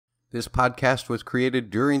This podcast was created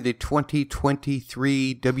during the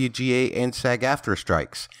 2023 WGA and SAG-AFTRA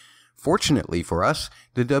strikes. Fortunately for us,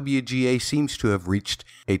 the WGA seems to have reached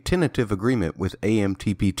a tentative agreement with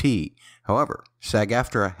AMTPT. However,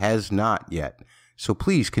 SAG-AFTRA has not yet. So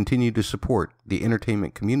please continue to support the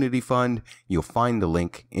Entertainment Community Fund. You'll find the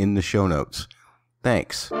link in the show notes.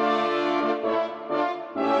 Thanks.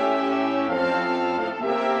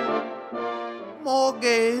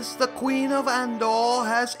 Morghese, the Queen of Andor,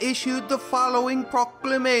 has issued the following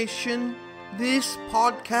proclamation. This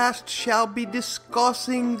podcast shall be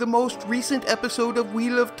discussing the most recent episode of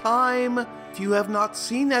Wheel of Time. If you have not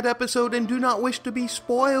seen that episode and do not wish to be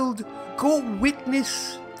spoiled, go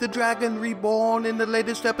witness the Dragon Reborn in the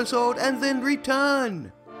latest episode and then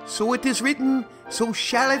return. So it is written, so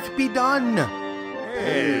shall it be done.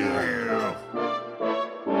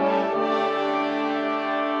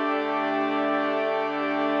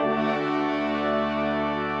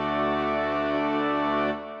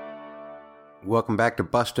 Welcome back to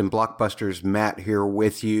Bustin' Blockbusters. Matt here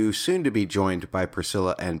with you, soon to be joined by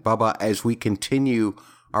Priscilla and Bubba as we continue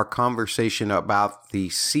our conversation about the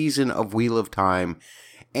season of Wheel of Time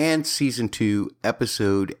and Season 2,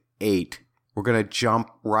 Episode 8. We're going to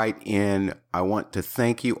jump right in. I want to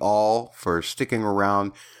thank you all for sticking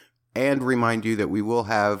around and remind you that we will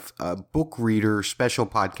have a book reader special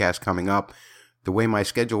podcast coming up. The way my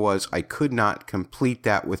schedule was, I could not complete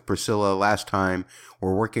that with Priscilla last time.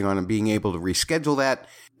 We're working on being able to reschedule that,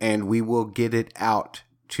 and we will get it out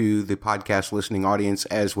to the podcast listening audience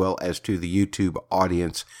as well as to the YouTube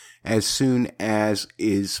audience as soon as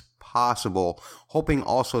is possible. Hoping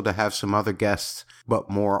also to have some other guests, but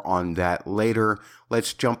more on that later.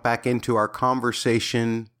 Let's jump back into our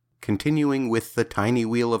conversation, continuing with the tiny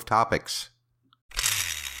wheel of topics.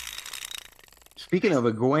 Speaking of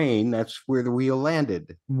Egwene, that's where the wheel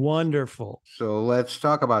landed. Wonderful. So let's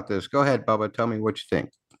talk about this. Go ahead, Bubba. Tell me what you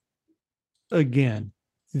think. Again,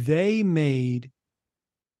 they made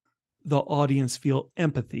the audience feel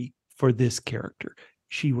empathy for this character.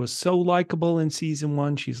 She was so likable in season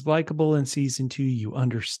 1. She's likable in season 2. You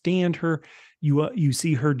understand her. You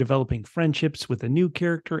see her developing friendships with a new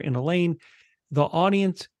character in Elaine. The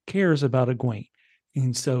audience cares about Egwene.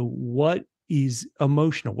 And so what is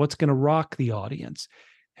emotional? What's going to rock the audience?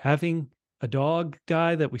 Having a dog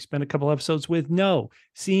die that we spent a couple episodes with? No.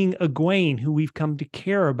 Seeing Egwene, who we've come to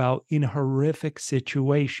care about in a horrific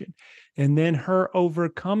situation, and then her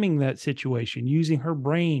overcoming that situation, using her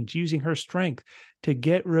brains, using her strength to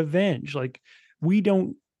get revenge. Like, we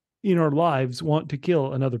don't in our lives want to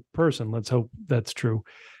kill another person. Let's hope that's true.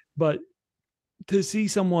 But to see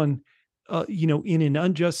someone in an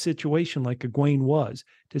unjust situation like Egwene was,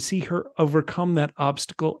 to see her overcome that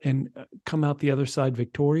obstacle and come out the other side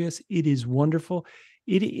victorious, it is wonderful.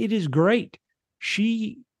 It is great.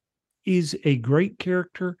 She is a great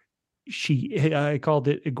character. I called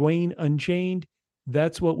it Egwene Unchained.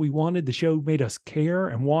 That's what we wanted. The show made us care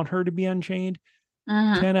and want her to be unchained.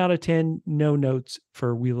 10 out of 10, no notes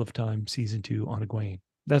for Wheel of Time Season 2 on Egwene.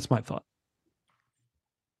 That's my thought.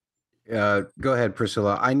 Go ahead,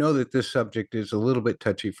 Priscilla. I know that this subject is a little bit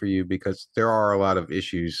touchy for you because there are a lot of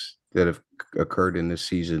issues that have occurred in this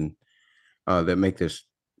season that make this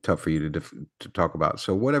tough for you to talk about.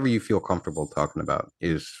 So whatever you feel comfortable talking about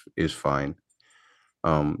is fine.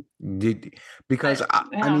 Because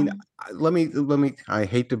let me. I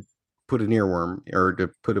hate to put an earworm or to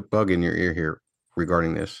put a bug in your ear here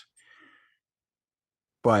regarding this,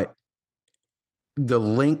 but the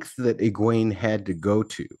length that Egwene had to go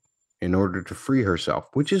to in order to free herself,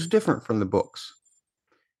 which is different from the books,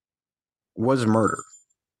 was murder.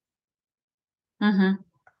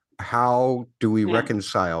 How do we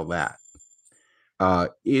reconcile that?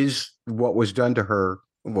 Is what was done to her,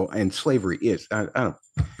 well, and slavery is, I don't,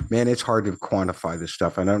 man, it's hard to quantify this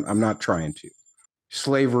stuff, and I'm not trying to.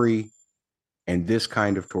 Slavery and this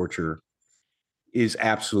kind of torture is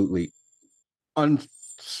absolutely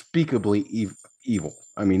unspeakably evil.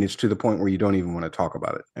 I mean, it's to the point where you don't even want to talk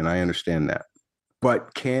about it. And I understand that.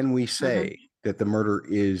 But can we say that the murder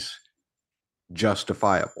is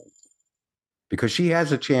justifiable? Because she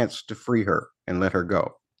has a chance to free her and let her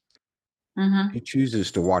go. He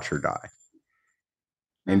chooses to watch her die.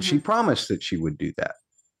 And she promised that she would do that.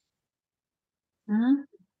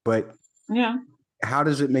 But how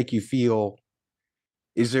does it make you feel?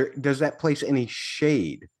 Does that place any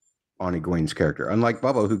shade on Egwene's character? Unlike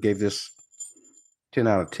Bubba, who gave this 10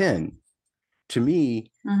 out of 10, to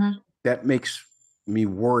me, that makes me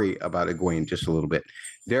worry about Egwene just a little bit.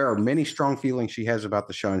 There are many strong feelings she has about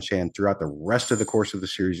the Shan throughout the rest of the course of the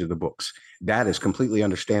series of the books. That is completely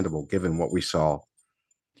understandable given what we saw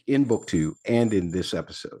in book 2 and in this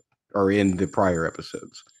episode. or in the prior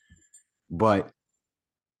episodes. But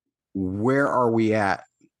where are we at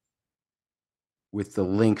with the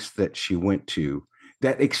links that she went to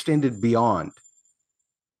that extended beyond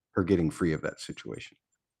her getting free of that situation?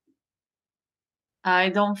 I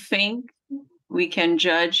don't think we can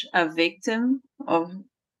judge a victim of,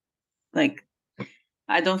 like,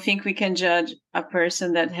 I don't think we can judge a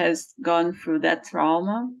person that has gone through that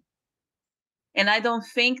trauma. And I don't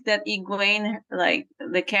think that Egwene, like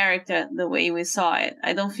the character, the way we saw it,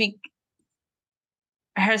 I don't think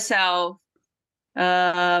herself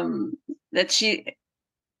that she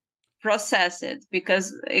processed it,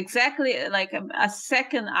 because exactly like a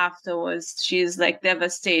second afterwards, she's like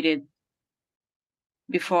devastated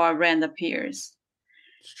before Rand appears.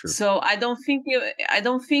 It's true. So I don't think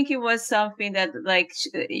it was something that, like,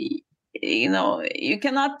 you know, you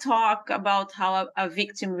cannot talk about how a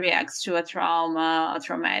victim reacts to a trauma, a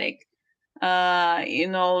traumatic. You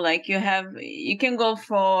know, like you can go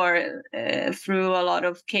through a lot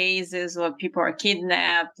of cases where people are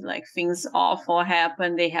kidnapped, like things awful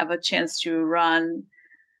happen, they have a chance to run,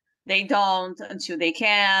 they don't until they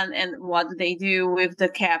can, and what do they do with the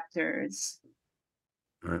captors?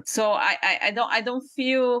 Right. So I don't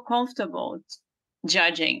feel comfortable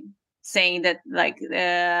judging, saying that like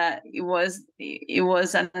it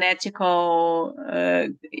was an ethical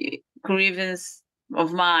grievance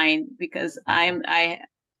of mine, because I'm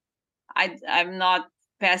not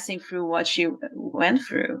passing through what she went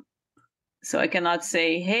through, so I cannot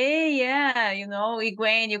say, hey, yeah, you know,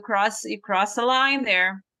 Egwene, you cross the line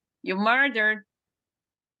there, you murdered.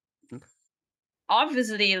 Okay.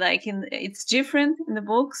 Obviously, like it's different in the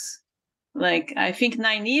books. Like I think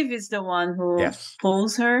Nynaeve is the one who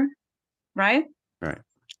pulls her, right? Right.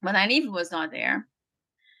 But Nynaeve was not there.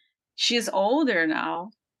 She's older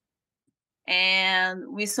now. And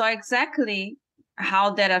we saw exactly how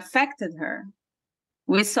that affected her.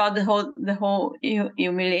 We saw the whole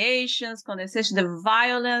humiliations, condensation, the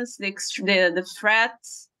violence, the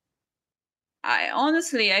threats.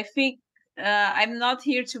 I think I'm not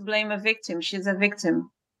here to blame a victim. She's a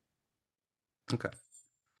victim. Okay.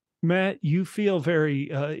 Matt, you feel very,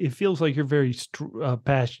 it feels like you're very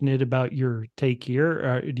passionate about your take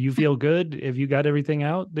here. Do you feel good? Have you got everything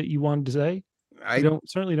out that you wanted to say? I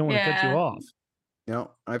certainly don't want to cut you off. No,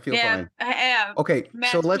 I feel fine. Yeah. Okay,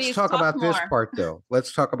 Matt, so let's talk about this part, though.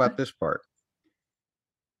 Let's talk about this part.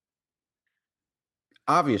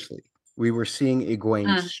 Obviously, we were seeing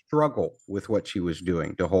Egwene struggle with what she was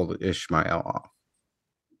doing to hold Ishamael off.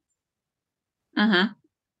 Mm-hmm.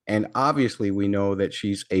 And obviously, we know that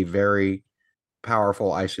she's a very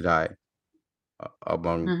powerful Aes Sedai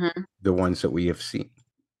among the ones that we have seen.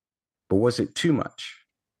 But was it too much?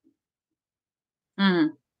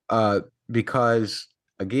 Because,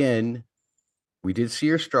 again, we did see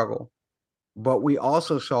her struggle, but we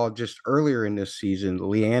also saw just earlier in this season,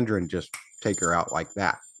 Liandrin just take her out like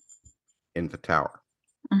that in the tower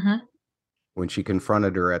when she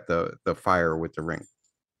confronted her at the fire with the ring.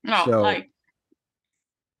 No, so, like,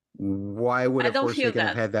 why would a Forsaken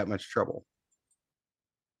have had that much trouble?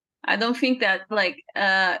 I don't think that, like,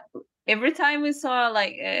 every time we saw,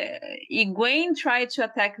 like, Egwene tried to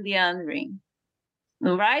attack Liandrin,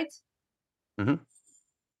 right?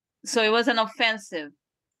 So it was an offensive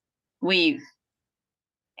weave.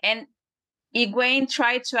 And Egwene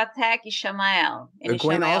tried to attack Ishamael.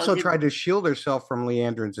 Egwene also tried to shield herself from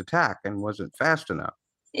Liandrin's attack and wasn't fast enough.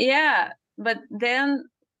 Yeah, but then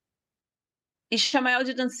Ishamael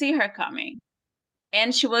didn't see her coming.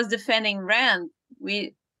 And she was defending Rand.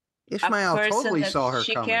 Ishamael totally saw her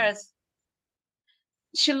coming. Cares.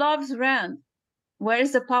 She loves Rand. Where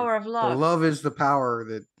is the power of love? The love is the power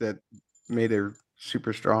that made her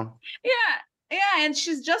super strong. Yeah, and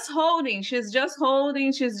she's just holding. She's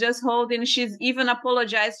even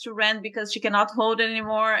apologized to Rand because she cannot hold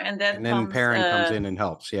anymore. And then Perrin comes in and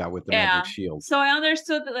helps, with the magic shield. So I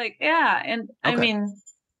understood, like, and okay. I mean,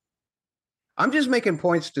 I'm just making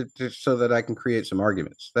points so that I can create some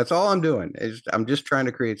arguments. That's all I'm doing. I'm just trying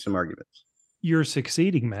to create some arguments. You're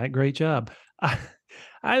succeeding, Matt. Great job.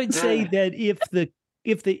 I would say that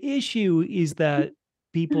if the issue is that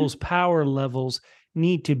people's power levels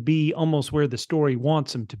need to be almost where the story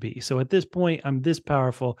wants them to be. So at this point, I'm this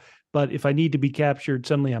powerful, but if I need to be captured,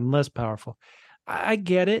 suddenly I'm less powerful. I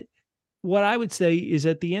get it. What I would say is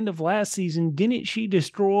at the end of last season, didn't she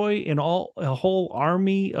destroy a whole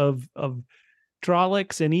army of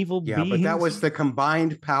Trollocs and evil beings? Yeah, but that was the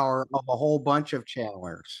combined power of a whole bunch of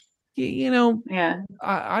channelers.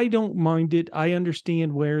 I don't mind it. I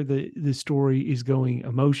understand where the story is going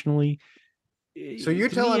emotionally. So you're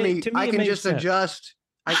telling me I can just adjust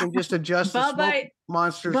I can just adjust the smoke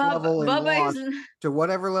monsters level in Lost to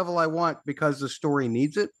whatever level I want because the story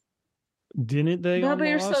needs it. Didn't they on Bubba,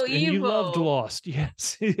 you're Lost? so And you loved evil. Lost,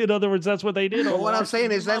 yes. In other words, that's what they did. But on what I'm Lost, saying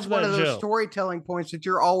and you is that's loved one that of those show. storytelling points that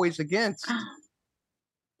you're always against.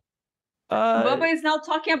 Bubba is now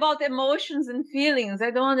talking about emotions and feelings.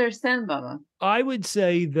 I don't understand, Bubba. I would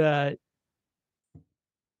say that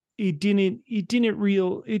it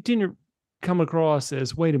didn't come across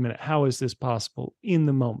as, wait a minute, how is this possible in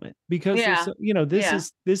the moment? Because Yeah.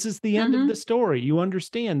 this is the end of the story. You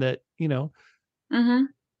understand that, Mm-hmm.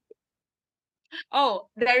 Oh,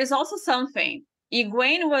 there is also something.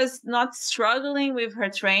 Egwene was not struggling with her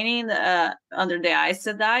training under the Aes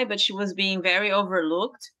Sedai, but she was being very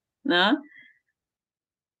overlooked. No?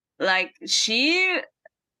 Like she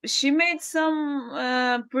made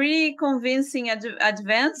some pretty convincing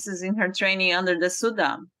advances in her training under the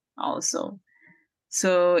Sudam also.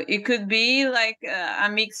 So it could be like a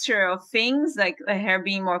mixture of things, like her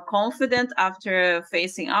being more confident after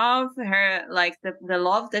facing off, her like the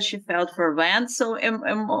love that she felt for Rand. So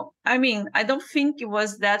I mean, I don't think it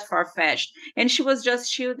was that far-fetched. And she was just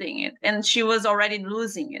shielding it, and she was already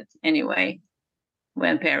losing it anyway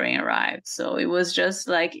when Perrin arrived. So it was just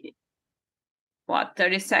like,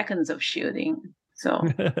 30 seconds of shielding. So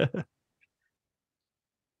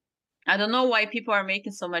I don't know why people are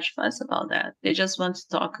making so much fuss about that. They just want to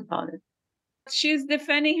talk about it. She's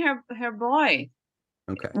defending her boy.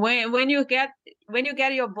 Okay. When you get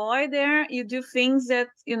your boy there, you do things that,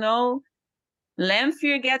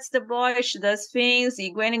 Lanfear gets the boy, she does things.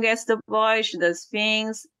 Egwene gets the boy, she does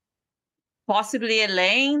things. Possibly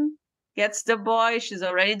Elaine gets the boy, she's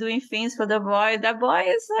already doing things for the boy. That boy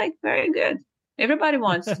is like very good. Everybody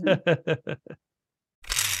wants to.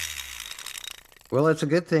 Well, it's a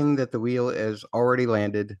good thing that the wheel has already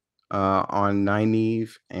landed on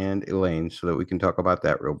Nynaeve and Elaine, so that we can talk about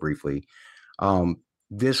that real briefly.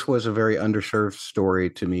 This was a very underserved story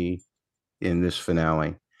to me in this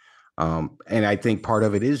finale. And I think part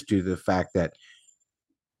of it is due to the fact that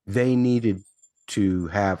they needed to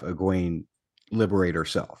have Egwene liberate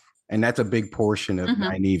herself. And that's a big portion of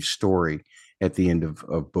Nynaeve's story at the end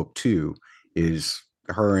of book 2, is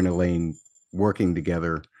her and Elaine working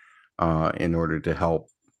together in order to help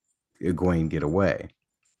Egwene get away.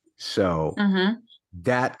 So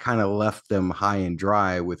that kind of left them high and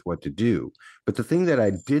dry with what to do. But the thing that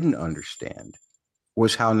I didn't understand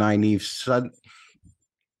was how Nynaeve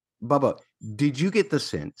Bubba, did you get the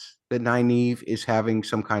sense that Nynaeve is having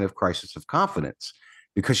some kind of crisis of confidence?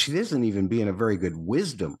 Because she isn't even being a very good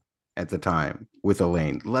wisdom at the time with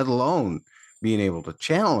Elaine, let alone being able to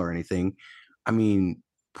channel or anything. I mean,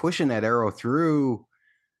 pushing that arrow through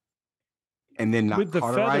and then not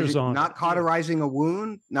cauterizing a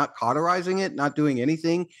wound, not cauterizing it, not doing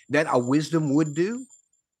anything that a wisdom would do.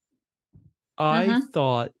 I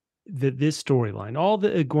thought that this storyline, all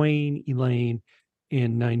the Egwene, Elaine,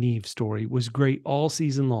 and Nynaeve story, was great all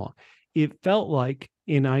season long. It felt like,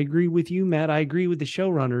 and I agree with you, Matt, I agree with the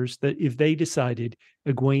showrunners, that if they decided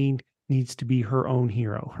Egwene needs to be her own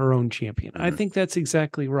hero, her own champion, I think that's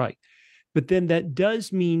exactly right. But then that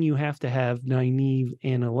does mean you have to have Nynaeve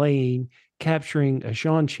and Elaine capturing a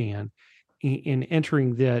Seanchan and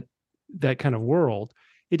entering that kind of world.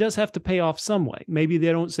 It does have to pay off some way. Maybe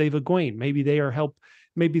they don't save Egwene. Maybe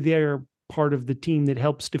they are part of the team that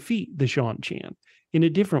helps defeat the Seanchan in a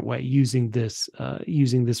different way using this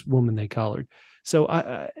woman they collared.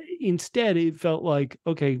 So instead, it felt like,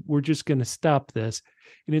 okay, we're just going to stop this.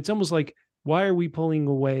 And it's almost like, why are we pulling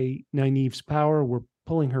away Nynaeve's power? We're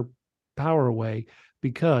pulling her power away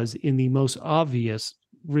because in the most obvious,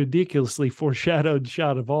 ridiculously foreshadowed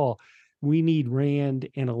shot of all, we need Rand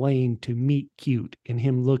and Elaine to meet cute and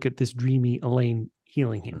him look at this dreamy Elaine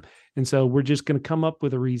healing him. And so we're just going to come up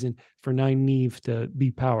with a reason for Nynaeve to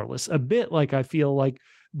be powerless. A bit like I feel like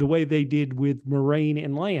the way they did with Moraine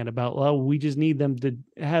and Lan about, well, we just need them to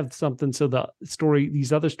have something so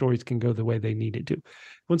these other stories can go the way they need it to.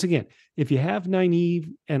 Once again, if you have Nynaeve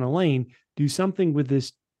and Elaine, do something with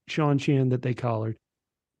this Seanchan that they collared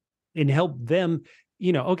and help them,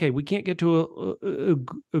 okay, we can't get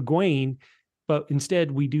to Egwene, but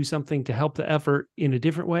instead we do something to help the effort in a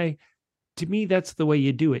different way. To me, that's the way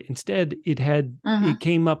you do it. Instead, it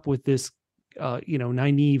came up with this,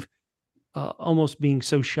 Nynaeve almost being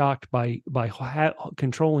so shocked by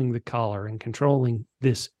controlling the collar and controlling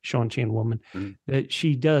this Seanchan woman that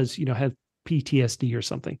she does, have PTSD or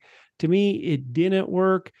something. To me, it didn't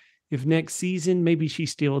work. If next season, maybe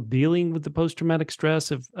she's still dealing with the post-traumatic stress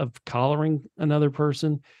of collaring another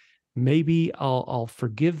person, maybe I'll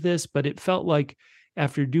forgive this. But it felt like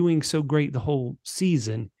after doing so great the whole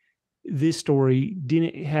season, this story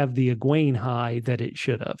didn't have the Egwene high that it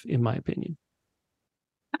should have, in my opinion.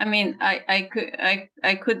 I mean, I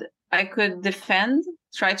could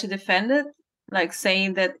try to defend it, like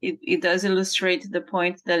saying that it does illustrate the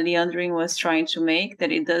point that Leandrin was trying to make,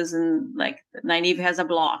 that it doesn't, like, Nynaeve has a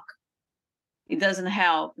block. It doesn't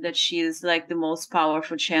help that she is like the most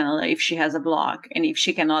powerful channeler if she has a block and if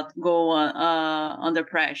she cannot go under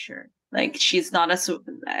pressure. Like, she's not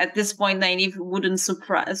at this point, Nynaeve wouldn't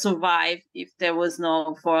survive if there was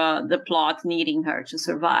no for the plot needing her to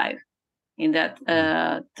survive in that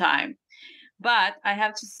time. But I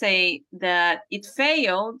have to say that it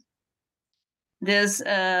failed. This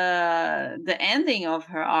the ending of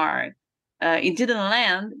her arc. It didn't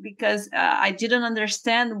land because I didn't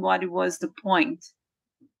understand what was the point.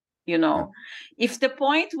 You know, if the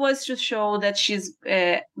point was to show that she's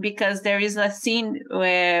because there is a scene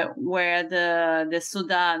where the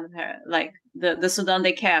Sudan, like the Sudan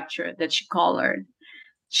they captured that she colored,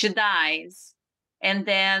 she dies, and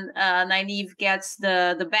then Nynaeve gets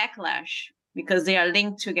the backlash because they are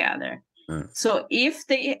linked together. So if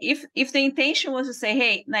the intention was to say,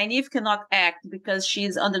 hey, Nynaeve cannot act because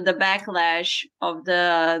she's under the backlash of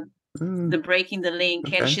the breaking the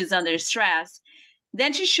link, and she's under stress,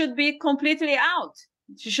 then she should be completely out.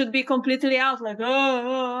 She should be completely out, like,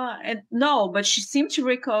 and no, but she seemed to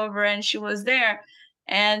recover and she was there,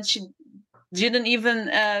 and she didn't even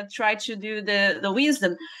try to do the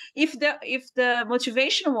wisdom. If the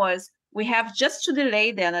motivation was, we have just to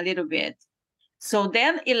delay them a little bit, so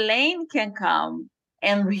then Elaine can come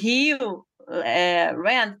and heal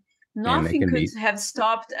Rand. Nothing could have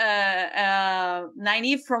stopped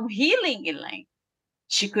Nynaeve from healing Elaine.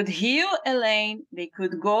 She could heal Elaine. They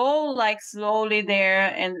could go like slowly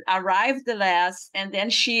there and arrive the last. And then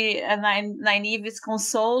Nynaeve is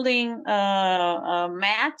consoling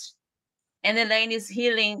Matt, and Elaine is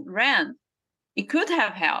healing Rand. It could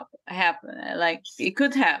have happened. Like, they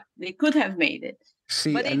could have made it.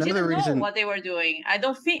 See, but they didn't know what they were doing. I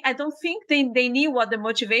don't think they knew what the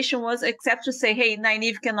motivation was, except to say, hey,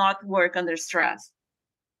 Nynaeve cannot work under stress.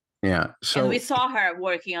 Yeah. So, and we saw her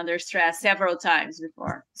working under stress several times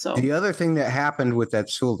before. So the other thing that happened with that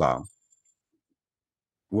Suldam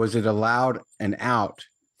was it allowed an out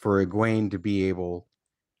for Egwene to be able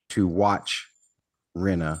to watch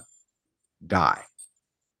Rhenna die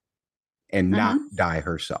and not die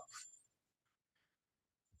herself.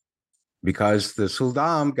 Because the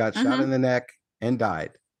Suldam got shot in the neck and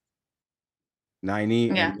died.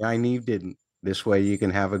 Nynaeve didn't. This way you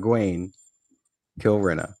can have Egwene kill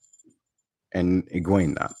Rhenna and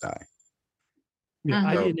Egwene not die. Yeah,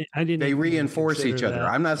 I didn't. They reinforce each other. That.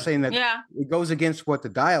 I'm not saying that it goes against what the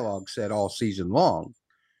dialogue said all season long,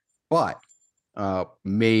 but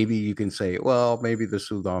maybe you can say, well, maybe the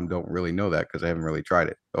Suldam don't really know that because I haven't really tried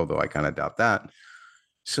it, although I kind of doubt that.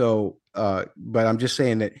 So, but I'm just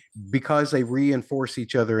saying that because they reinforce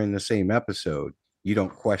each other in the same episode, you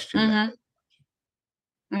don't question that.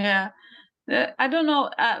 Yeah. I don't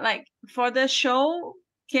know. Like, for the show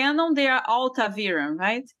canon, they are all Taviran,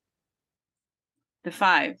 right? The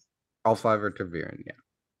 5. All 5 are Taviran, yeah.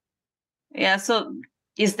 Yeah, so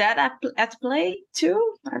is that at play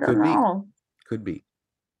too? I don't know. Could be.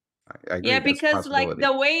 I agree. Yeah, because like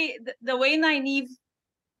the way Nynaeve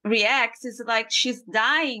reacts is like she's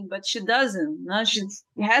dying, but she doesn't. No, she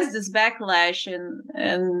has this backlash,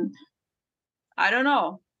 and I don't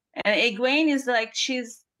know. And Egwene is like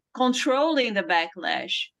she's controlling the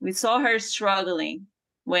backlash. We saw her struggling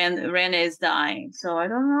when Rhenna is dying. So I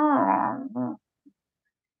don't know.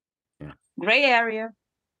 Yeah. Gray area.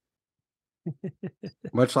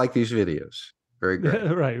 Much like these videos. Very gray.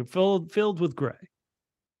 Right. Filled with gray.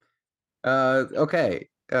 Okay.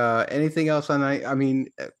 Anything else on that? I mean,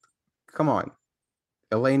 come on.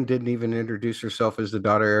 Elaine didn't even introduce herself as the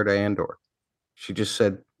daughter heir to Andor. She just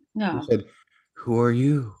said, no. She said, who are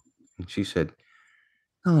you? And she said,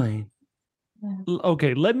 Elaine. Yeah.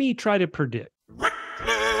 Okay, let me try to predict.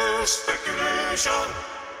 Reckless speculation.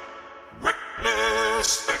 Reckless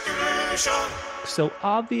speculation. So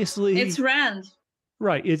obviously it's Rand.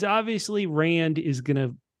 Right. It's obviously Rand is going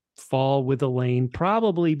to fall with Elaine,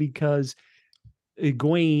 probably because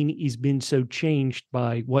Egwene has been so changed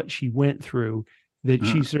by what she went through that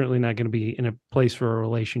she's certainly not going to be in a place for a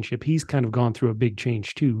relationship. He's kind of gone through a big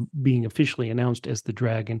change too, being officially announced as the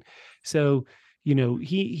dragon. So, you know,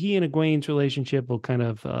 he and Egwene's relationship will kind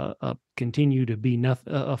of continue to be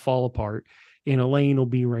fall apart, and Elaine will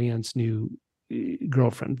be Rand's new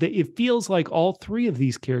girlfriend. It feels like all 3 of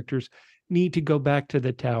these characters need to go back to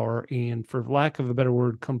the tower and, for lack of a better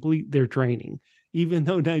word, complete their training. Even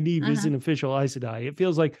though Nynaeve is an official Aes Sedai, it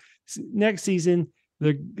feels like next season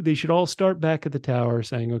They should all start back at the tower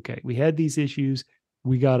saying, okay, we had these issues.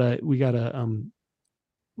 We gotta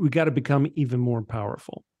become even more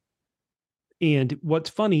powerful. And what's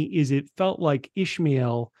funny is it felt like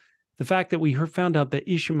Ishmael, the fact that we found out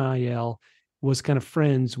that Ishmael was kind of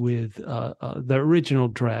friends with the original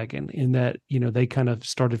dragon, in that, they kind of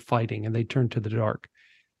started fighting and they turned to the dark.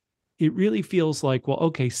 It really feels like, well,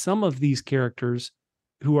 okay, some of these characters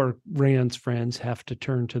who are Rand's friends have to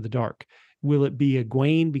turn to the dark. Will it be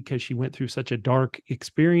Egwene because she went through such a dark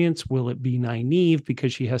experience? Will it be Nynaeve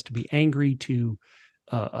because she has to be angry to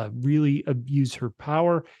really abuse her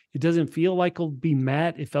power? It doesn't feel like it'll be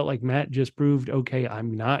Matt. It felt like Matt just proved, okay,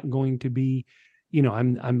 I'm not going to be,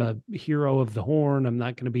 I'm a hero of the Horn. I'm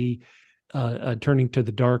not going to be turning to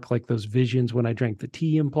the dark like those visions when I drank the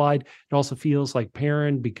tea implied. It also feels like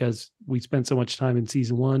Perrin, because we spent so much time in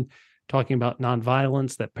season 1 talking about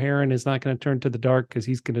nonviolence, that Perrin is not going to turn to the dark because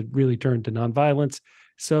he's going to really turn to nonviolence.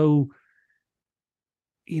 So,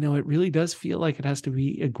 it really does feel like it has to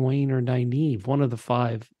be Egwene or Nynaeve, one of the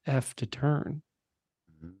 5 F to turn.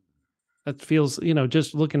 That feels,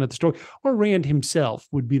 just looking at the story. Or Rand himself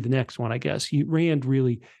would be the next one, I guess. Rand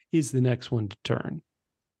really is the next one to turn.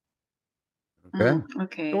 Okay.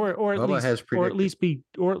 Okay. Or at least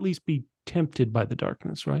be tempted by the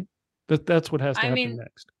darkness, right? That's what has to happen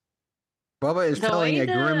next. Bubba is telling a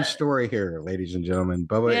grim story here, ladies and gentlemen.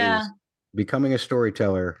 Bubba is becoming a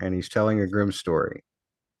storyteller, and he's telling a grim story.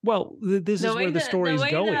 Well, this is where the story is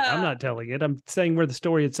going. I'm not telling it. I'm saying where the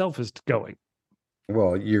story itself is going.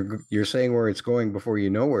 Well, you're saying where it's going before you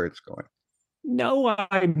know where it's going. No,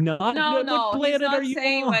 I'm not. No, what planet he's not are you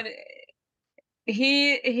saying on? what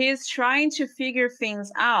he's trying to figure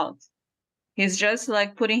things out. He's just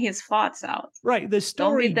like putting his thoughts out. Right. The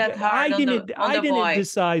story. Don't be that hard I didn't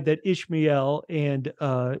decide that Ishmael and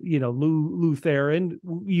Lou Theron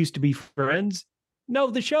used to be friends. No,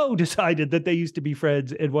 the show decided that they used to be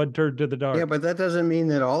friends and one turned to the dark. Yeah, but that doesn't mean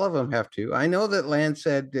that all of them have to. I know that Lance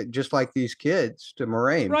said that just like these kids to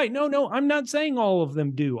Moraine. Right. No, I'm not saying all of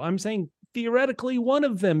them do. I'm saying theoretically one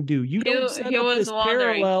of them do. You don't set up this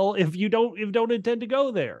parallel if you don't intend to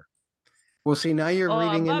go there. Well, see, now you're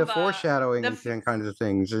reading into foreshadowing and kinds of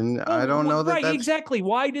things, and I don't know that. Right, exactly.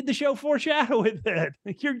 Why did the show foreshadow it then?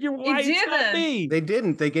 It's not me. They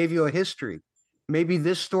didn't. They gave you a history. Maybe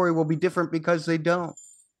this story will be different because they don't.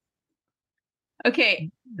 Okay,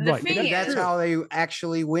 that's how they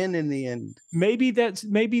actually win in the end. Maybe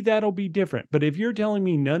that'll be different. But if you're telling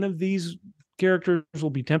me none of these characters will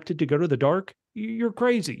be tempted to go to the dark, you're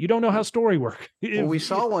crazy. You don't know how story works. Well, we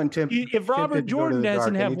saw one if Robert Jordan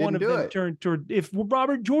doesn't have one of them turn toward, if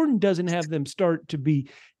Robert Jordan doesn't have them start to be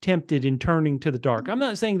tempted in turning to the dark, I'm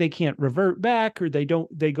not saying they can't revert back or they go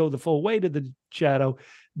the full way to the shadow,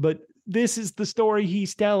 but this is the story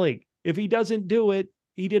he's telling. If he doesn't do it,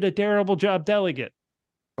 he did a terrible job telling it.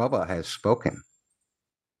 Bubba has spoken.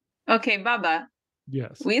 Okay, Bubba.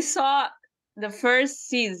 Yes. We saw the first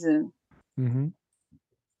season. Mm-hmm.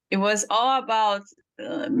 It was all about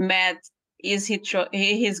Matt. Is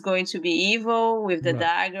he's going to be evil with the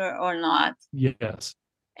dagger or not? Yes.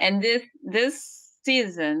 And this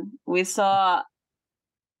season, we saw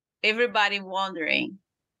everybody wondering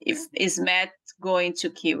is Matt going to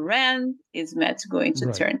kill Rand? Is Matt going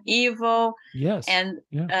to turn evil? Yes. And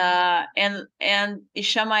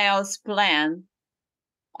Ishmael's plan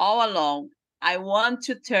all along. I want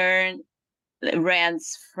to turn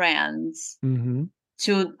Rand's friends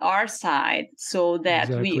to our side so that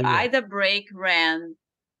we either break Rand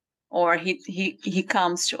or he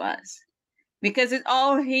comes to us, because it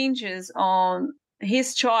all hinges on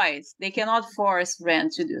his choice. They cannot force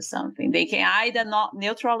Rand to do something. They can either not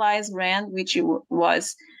neutralize Rand, which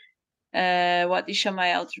was what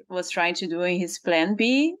Ishmael was trying to do in his plan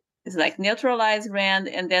B. It's like neutralize Rand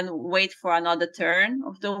and then wait for another turn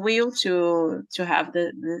of the wheel to have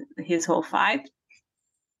his whole fight,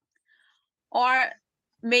 or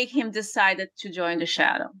make him decide to join the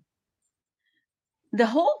shadow. The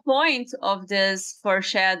whole point of this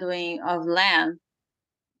foreshadowing of Lan,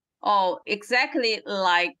 exactly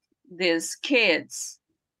like these kids,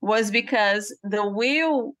 was because the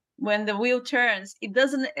wheel, when the wheel turns, it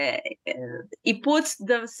doesn't. It puts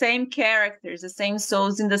the same characters, the same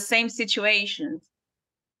souls in the same situations,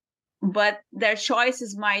 but their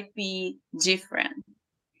choices might be different.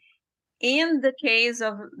 In the case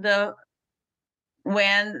of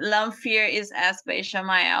when Lanfear is asked by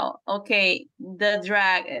Ishmael, okay,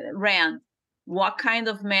 Rand, what kind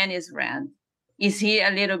of man is Rand? Is he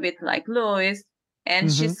a little bit like Louis?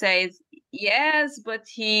 And she says, yes, but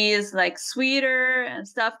he is like sweeter and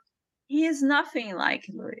stuff. he is nothing like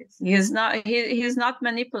Louis. He's not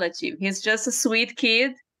manipulative. He's just a sweet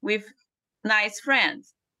kid with nice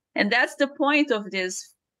friends. And that's the point of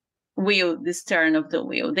this this turn of the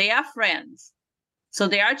wheel. They are friends. So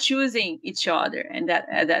they are choosing each other and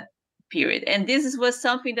at that period. And this was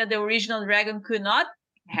something that the original dragon could not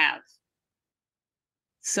have.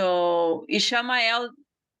 So Ishamael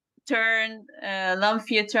turned,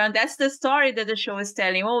 Lamphere turned. That's the story that the show is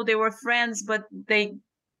telling. Oh, they were friends, but they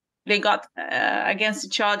got against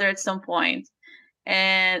each other at some point.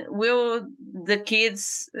 And will the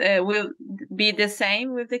kids will be the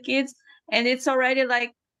same with the kids? And it's already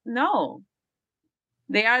like, no.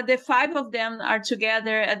 The 5 of them are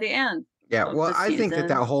together at the end. Yeah, well, I think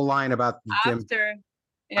that whole line about them,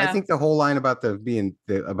 I think the whole line about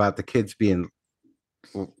about the kids being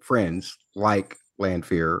friends, like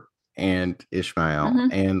Lamphere and Ishmael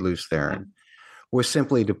and Lews Therin, was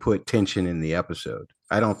simply to put tension in the episode.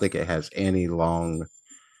 I don't think it has any long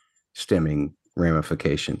stemming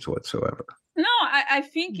ramifications whatsoever. No, I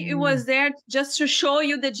think it was there just to show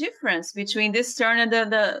you the difference between this turn and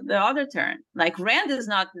the other turn. Like Rand is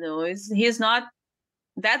not Louis. He's not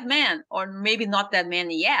that man, or maybe not that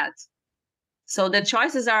man yet. So the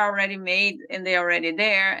choices are already made and they're already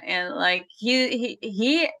there. And like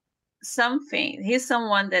he's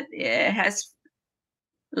someone that has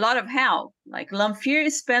a lot of help. Like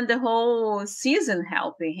Lamphere spent the whole season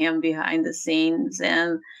helping him behind the scenes,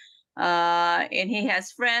 and he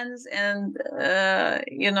has friends, and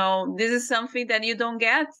this is something that you don't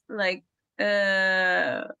get like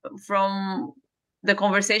from the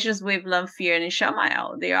conversations with Lamphere and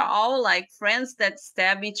Ishamael. They are all like friends that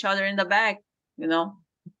stab each other in the back.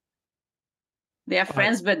 They are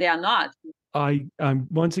friends, but they are not. I'm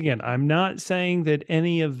once again, I'm not saying that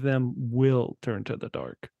any of them will turn to the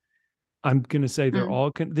dark. I'm going to say they're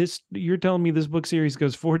all you're telling me this book series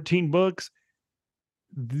goes 14 books.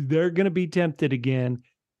 They're going to be tempted again.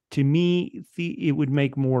 To me, it would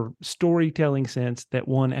make more storytelling sense that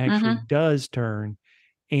one actually does turn,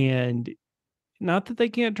 and not that they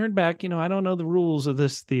can't turn back. I don't know the rules of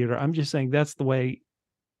this theater. I'm just saying that's the way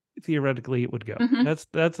theoretically it would go.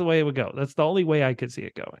 That's the way it would go. That's the only way I could see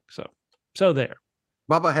it going. So there.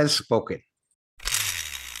 Bubba has spoken.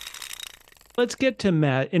 Let's get to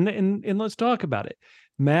Matt and let's talk about it.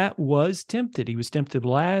 Matt was tempted. He was tempted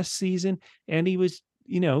last season, and he was,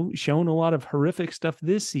 shown a lot of horrific stuff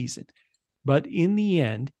this season. But in the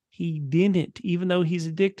end, he didn't, even though he's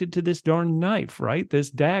addicted to this darn knife, right? This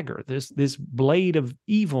dagger, this blade of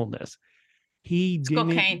evilness. It's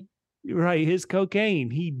cocaine. Right, his cocaine.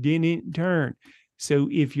 He didn't turn. So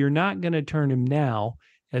if you're not going to turn him now,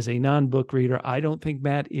 as a non-book reader, I don't think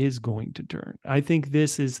Matt is going to turn. I think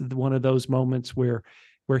this is one of those moments where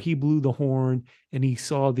he blew the horn and he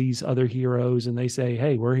saw these other heroes and they say,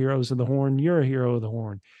 hey, we're heroes of the horn. You're a hero of the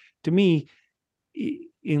horn. To me,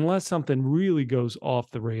 unless something really goes off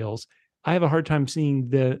the rails, I have a hard time seeing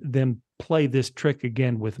them play this trick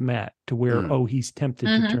again with Matt to where, he's tempted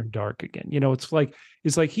to turn dark again. It's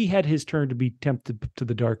like he had his turn to be tempted to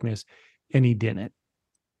the darkness and he didn't.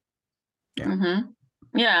 Yeah.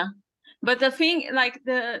 Yeah, but the thing, like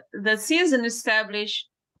the season established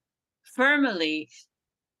firmly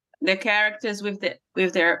the characters with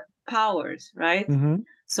their powers, right?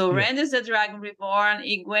 So Rand is the Dragon Reborn.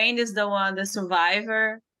 Egwene is the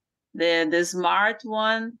survivor, the smart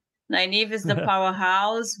one. Nynaeve is the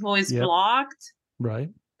powerhouse who is blocked. Right.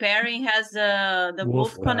 Perrin has the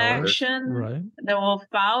wolf connection, right? The wolf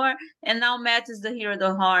power, and now Matt is the hero of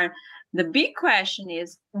the horn. The big question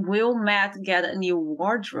is, will Matt get a new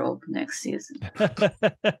wardrobe next season?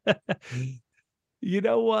 You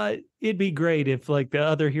know what? It'd be great if like the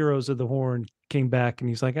other heroes of the horn came back and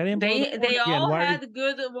he's like, I didn't. They all had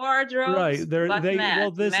good wardrobes. Right.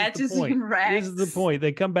 Matt is in rags. This is the point.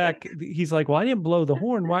 They come back. He's like, well, I didn't blow the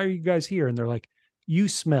horn. Why are you guys here? And they're like, you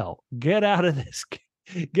smell. Get out of this.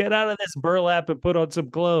 Get out of this burlap and put on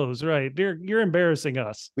some clothes. Right. You're embarrassing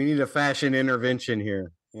us. We need a fashion intervention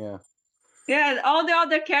here. Yeah. Yeah, all the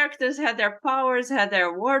other characters had their powers, had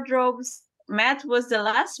their wardrobes. Matt was the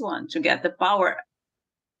last one to get the power.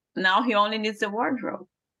 Now he only needs the wardrobe.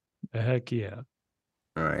 Heck yeah.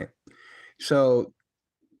 All right. So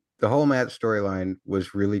the whole Matt storyline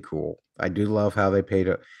was really cool. I do love how they paid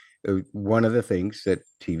one of the things that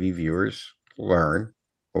TV viewers learn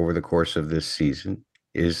over the course of this season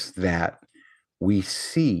is that we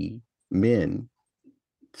see Matt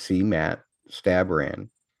stab Rand.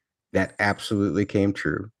 That absolutely came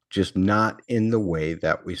true, just not in the way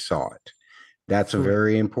that we saw it. That's a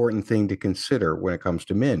very important thing to consider when it comes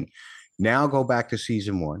to men. Now go back to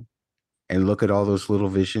season 1 and look at all those little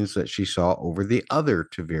visions that she saw over the other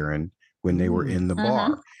ta'veren when they were in the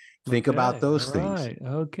bar. Think about those things. Right.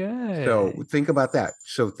 Okay. So think about that.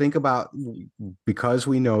 So think about, because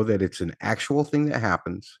we know that it's an actual thing that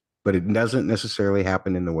happens, but it doesn't necessarily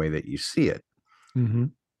happen in the way that you see it. Mm-hmm.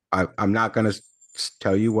 I'm not going to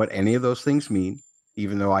tell you what any of those things mean,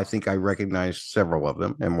 even though I think I recognized several of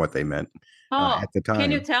them and what they meant at the time.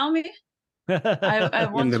 Can you tell me? I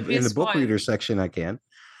want to be in the book spoiled. reader section, I can.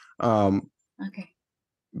 Okay.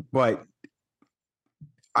 But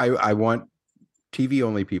I want TV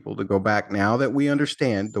only people to go back, now that we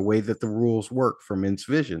understand the way that the rules work for Mint's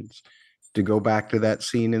Visions, to go back to that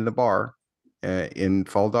scene in the bar in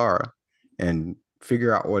Faldara and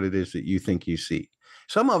figure out what it is that you think you see.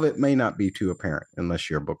 Some of it may not be too apparent unless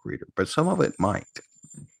you're a book reader, but some of it might.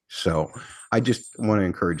 So I just want to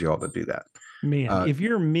encourage you all to do that. Man, if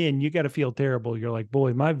you're Min, you got to feel terrible. You're like,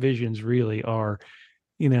 boy, my visions really are,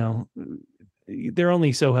 they're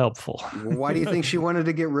only so helpful. Why do you think she wanted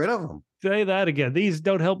to get rid of them? Say that again. These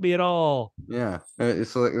don't help me at all. Yeah.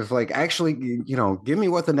 It's like actually, give me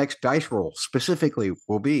what the next dice roll specifically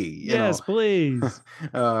will be. Yes, please.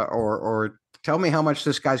 Or tell me how much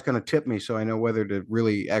this guy's going to tip me so I know whether to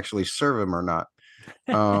really actually serve him or not.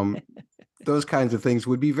 Those kinds of things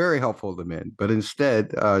would be very helpful to Min. But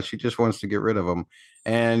instead, she just wants to get rid of them.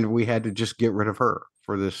 And we had to just get rid of her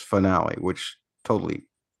for this finale, which totally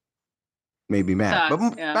made me mad.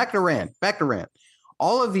 But back to Rand.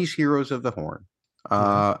 All of these heroes of the Horn,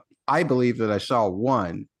 I believe that I saw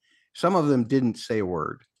one. Some of them didn't say a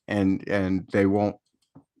word, and they won't.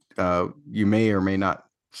 You may or may not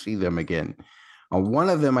see them again. One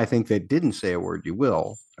of them, I think, that didn't say a word. You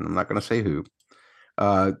will, and I'm not going to say who.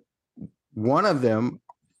 One of them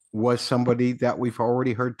was somebody that we've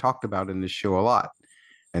already heard talked about in this show a lot,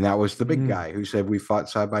 and that was the big guy who said we fought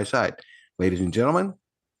side by side. Ladies and gentlemen,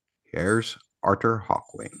 here's Arthur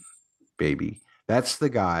Hawkwing, baby. That's the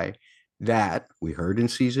guy that we heard in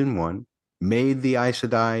season 1 made the Aes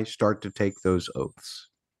Sedai start to take those oaths.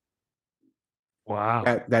 Wow.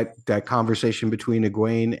 That conversation between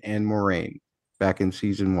Egwene and Moraine back in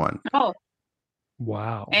season 1. Oh.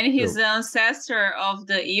 Wow. And he's the ancestor of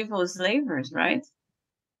the evil slavers, right?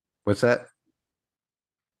 What's that?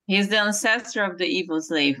 He's the ancestor of the evil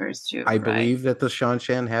slavers too. I believe that the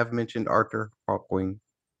Shan have mentioned Arthur Hawkwing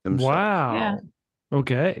themselves. Wow. Yeah.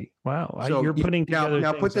 Okay. Wow. So you're putting together.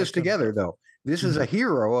 Now put this together, though. This is a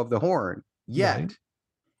hero of the Horn, yet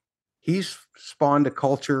he's spawned a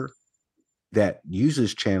culture that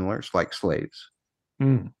uses channelers like slaves.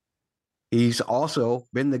 He's also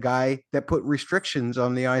been the guy that put restrictions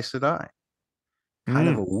on the Aes Sedai. Kind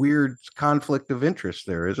of a weird conflict of interest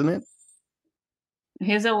there, isn't it?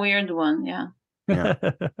 He's a weird one, yeah.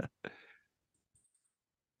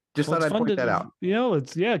 Just thought I'd point that out.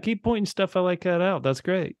 Keep pointing stuff like that out. That's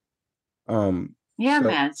great.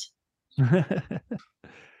 Matt.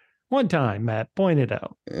 One time, Matt, point it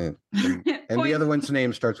out. And the other one's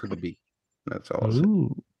name starts with a B. That's all I'll say.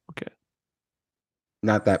 Ooh, okay.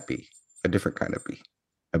 Not that B. A different kind of B.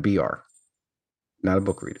 A BR. Not a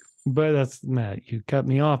book reader. But that's, Matt, you cut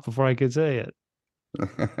me off before I could say it.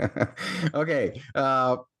 Okay.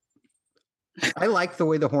 I like the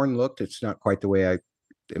way the Horn looked. It's not quite the way I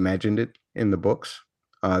imagined it in the books.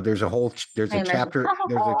 There's a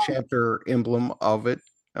chapter emblem of it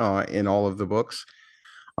in all of the books.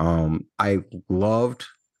 I loved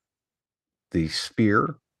the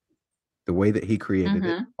spear, the way that he created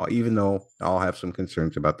it, even though I'll have some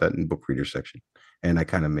concerns about that in book reader section. And I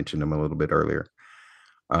kind of mentioned them a little bit earlier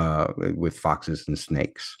with foxes and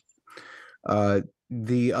snakes.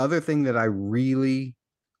 The other thing that I really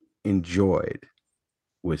enjoyed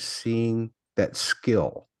was seeing that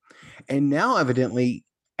skill. And now, evidently,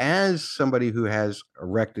 as somebody who has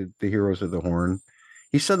erected the Heroes of the Horn,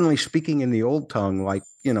 he's suddenly speaking in the old tongue like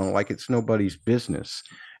it's nobody's business.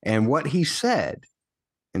 And what he said,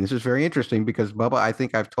 and this is very interesting because, Bubba, I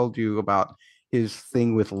think I've told you about his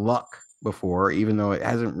thing with luck before, even though it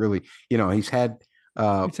hasn't really, he's had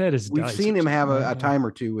his we've seen him have a time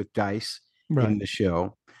or two with dice in the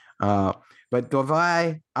show. But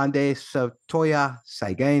Dovai Ande Satoya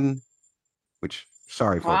Saigain, which,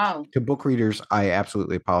 sorry, folks, to book readers, I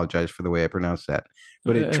absolutely apologize for the way I pronounce that.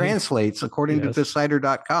 But it translates, according to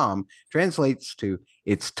Decider.com, translates to,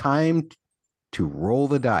 it's time to roll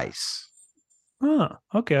the dice. Oh,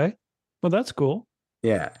 okay. Well, that's cool.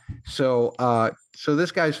 Yeah. So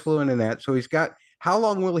this guy's fluent in that. So he's got, how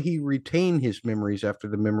long will he retain his memories after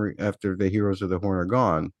the Heroes of the Horn are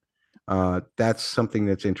gone? That's something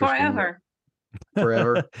that's interesting.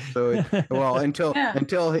 Forever. So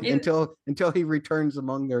until he returns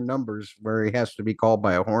among their numbers where he has to be called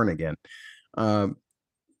by a horn again.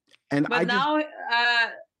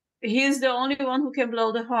 he's the only one who can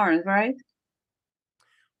blow the horn, right?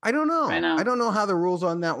 I don't know. Right now. I don't know how the rules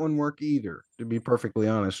on that one work either, to be perfectly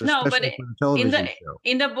honest, No, but especially for the television show.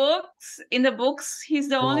 in the books, he's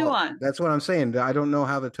the only Well, one. That's what I'm saying. I don't know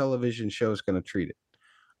how the television show is going to treat it.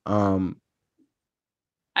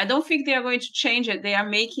 I don't think they are going to change it. They are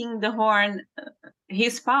making the horn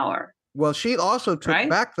his power. Well, she also took Right?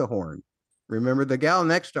 back the horn. Remember the gal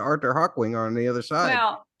next to Arthur Hawkwing on the other side?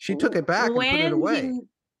 Well, she took it back and put it away.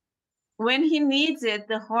 When he needs it,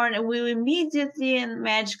 the horn will immediately and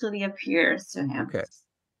magically appear to him. Okay.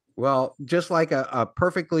 Well, just like a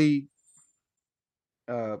perfectly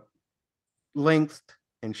lengthed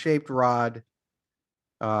and shaped rod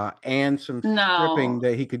and some stripping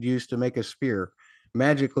that he could use to make a spear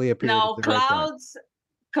magically appeared. No,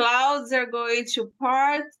 clouds are going to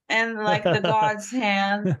part, and like the god's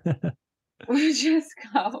hand will just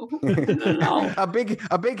go. No. A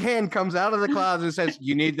big hand comes out of the clouds and says,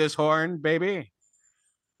 "You need this horn, baby."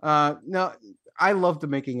 No, I love the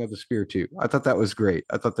making of the spear too. I thought that was great.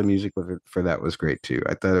 I thought the music for that was great too.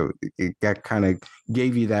 I thought it kind of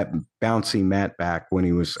gave you that bouncy Matt back when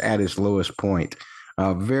he was at his lowest point.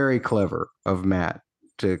 Very clever of Matt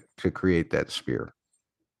to create that spear.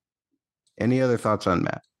 Any other thoughts on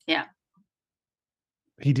Matt? Yeah.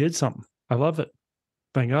 He did something. I love it.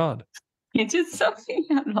 Thank God. He did something.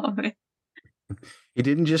 I love it. He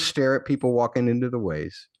didn't just stare at people walking into the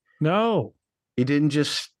ways. No. He didn't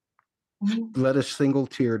just let a single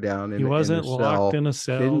tear down. He wasn't locked in a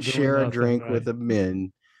cell. Didn't share a drink right. with the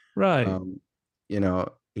men. Right.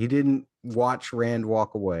 He didn't watch Rand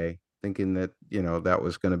walk away thinking that, that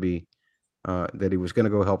was going to be, that he was going to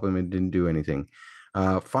go help him and didn't do anything.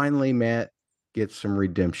 Finally, Matt gets some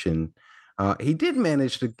redemption. He did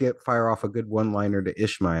manage to fire off a good one-liner to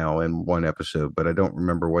Ishmael in one episode, but I don't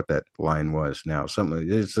remember what that line was now.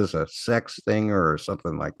 Is this a sex thing or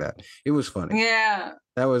something like that? It was funny. Yeah.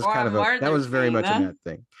 That was that was very much a Matt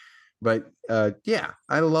thing. But yeah,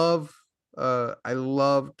 I loved all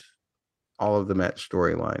of the Matt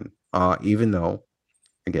storyline. Even though,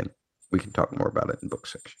 again, we can talk more about it in book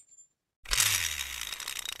section.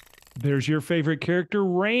 There's your favorite character,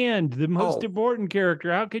 Rand, the most important character.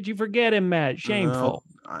 How could you forget him, Matt? Shameful.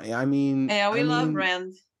 I mean, we love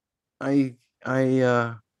Rand. I'm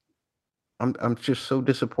just so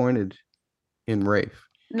disappointed in Rafe.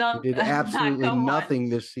 No, he did absolutely nothing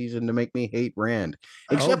this season to make me hate Rand,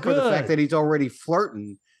 except for the fact that he's already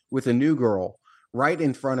flirting with a new girl right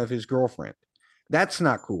in front of his girlfriend. That's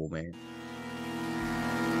not cool, man.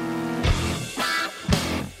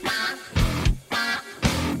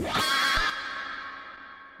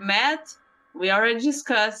 Matt, we already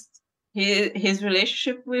discussed his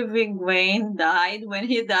relationship with Egwene died when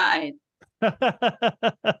he died. He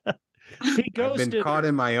ghosted. I've been caught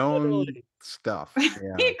in my own stuff.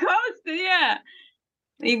 Yeah. He ghosted, yeah.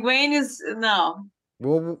 Egwene is no.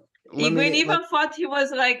 Well, Egwene even thought he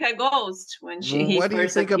was like a ghost when he what do you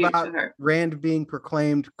think about her. Rand being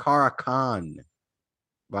proclaimed Kara Khan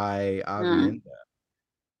by Avienda?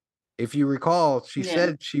 If you recall, she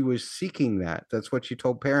said she was seeking that. That's what she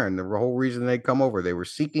told Perrin. The whole reason they'd come over, they were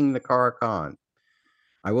seeking the Kara Khan.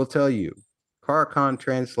 I will tell you, Kara Khan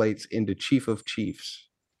translates into Chief of Chiefs,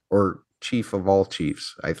 or Chief of all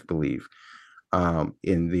Chiefs, I believe,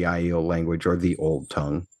 in the Aiel language, or the Old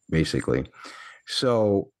Tongue, basically.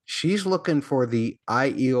 So she's looking for the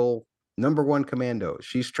Aiel #1 commando.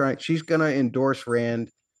 She's going to endorse Rand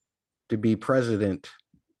to be president.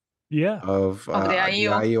 Of the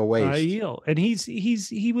Aiel waste. Aiel. And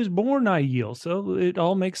he was born Aiel, so it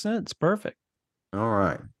all makes sense. Perfect. All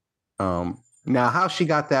right. Now how she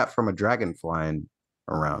got that from a dragon flying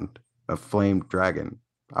around, a flamed dragon,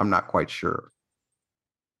 I'm not quite sure.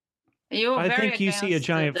 I think you see a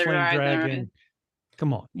giant flame dragon.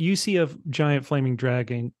 Come on. You see a giant flaming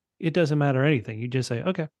dragon, it doesn't matter anything. You just say,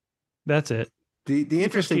 okay, that's it. The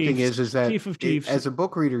interesting thing is that Chief of Chiefs. As a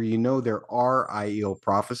book reader, there are Aiel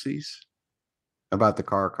prophecies about the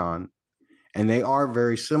Kara Khan, and they are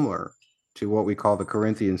very similar to what we call the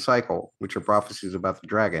Corinthian cycle, which are prophecies about the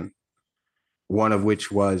dragon, one of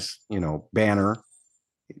which was, banner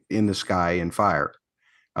in the sky and fire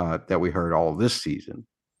that we heard all this season.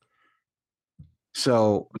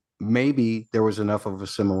 So maybe there was enough of a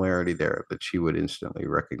similarity there that she would instantly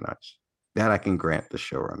recognize. That I can grant the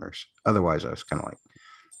showrunners. Otherwise, I was kind of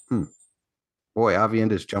like, boy,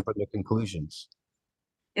 Avienda's jumping to conclusions.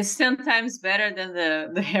 It's 10 times better than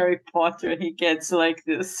the Harry Potter. He gets like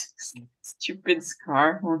this stupid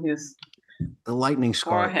scar on his The lightning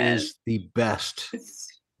scar forehead. Is the best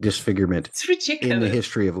disfigurement ridiculous. in the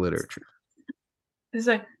history of literature. It's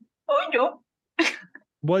like, oh no.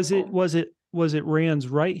 Was it was it Rand's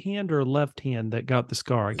right hand or left hand that got the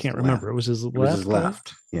scar? I can't remember. It was his left. It was his right?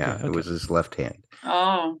 left. Yeah, Okay. it was his left hand.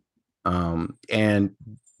 Oh, And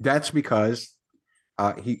that's because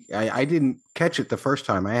I didn't catch it the first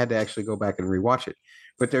time. I had to actually go back and rewatch it.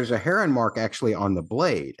 But there's a heron mark actually on the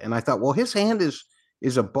blade, and I thought, well, his hand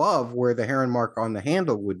is above where the heron mark on the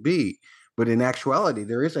handle would be. But in actuality,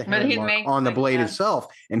 there is a heron mark on the blade itself,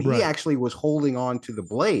 and he actually was holding on to the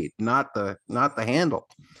blade, not the handle,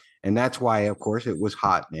 and that's why, of course, it was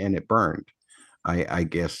hot and it burned. I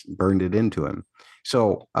guess burned it into him.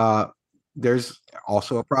 So there's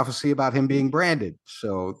also a prophecy about him being branded.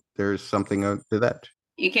 So there's something to that.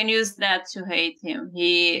 You can use that to hate him.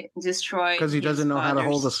 He destroyed because he doesn't know how to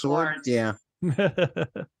hold a sword. Yeah.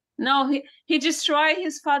 No, he destroyed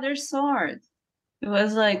his father's sword. It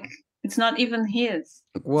was like, it's not even his.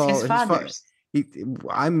 Well, it's his father's.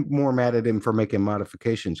 I'm more mad at him for making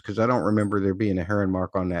modifications because I don't remember there being a heron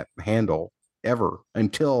mark on that handle ever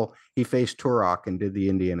until he faced Turok and did the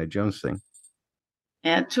Indiana Jones thing.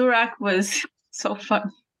 Yeah, Turok was so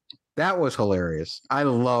fun. That was hilarious. I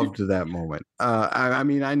loved that moment. I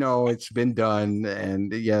mean, I know it's been done,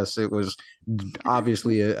 and yes, it was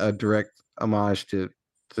obviously a direct homage to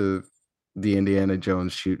the Indiana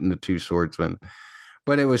Jones shooting the two swordsmen,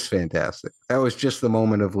 but it was fantastic. That was just the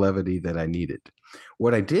moment of levity that I needed.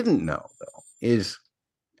 What I didn't know, though, is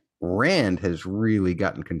Rand has really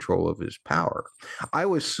gotten control of his power. I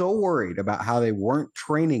was so worried about how they weren't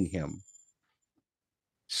training him,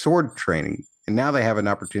 sword training, and now they have an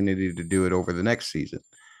opportunity to do it over the next season.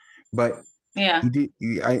 But yeah,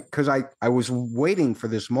 because I was waiting for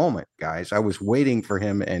this moment, guys. I was waiting for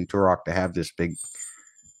him and Turok to have this big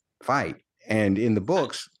fight. And in the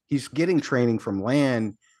books, he's getting training from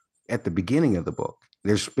Lan at the beginning of the book.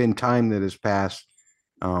 There's been time that has passed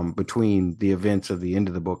between the events of the end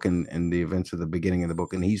of the book and the events of the beginning of the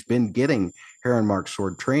book, and he's been getting Heron Mark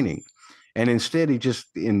sword training. And instead, he just,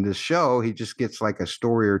 in the show, he just gets like a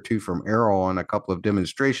story or two from Errol on a couple of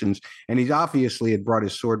demonstrations. And he's obviously had brought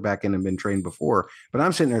his sword back in and been trained before. But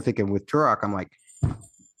I'm sitting there thinking with Turok, I'm like,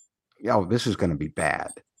 oh, this is going to be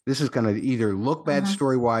bad. This is going to either look bad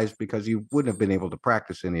story-wise because he wouldn't have been able to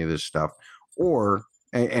practice any of this stuff, or,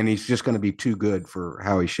 and he's just going to be too good for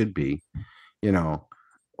how he should be, you know,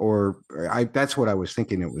 or that's what I was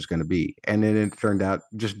thinking it was going to be. And then it turned out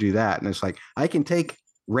just do that. And it's like, I can take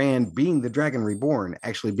Rand being the Dragon Reborn,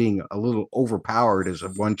 actually being a little overpowered as a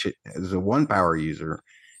one power user,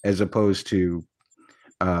 as opposed to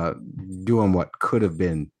doing what could have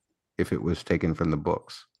been if it was taken from the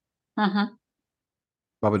books.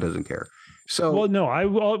 Bubba doesn't care. So, well, no.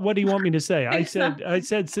 What do you want me to say? I said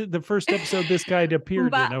the first episode this guy had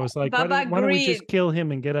appeared in. I was like, why don't we just kill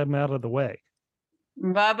him and get him out of the way?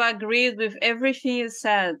 Baba agreed with everything you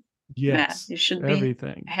said. Yes, you should be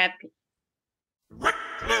happy.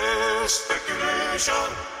 Reckless speculation.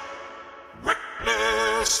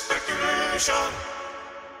 Reckless speculation.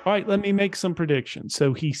 All right, let me make some predictions.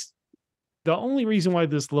 So he's the only reason why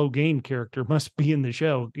this Logain character must be in the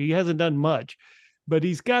show. He hasn't done much, but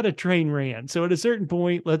he's got to train Rand. So at a certain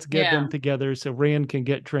point, let's get them together so Rand can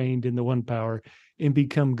get trained in the one power and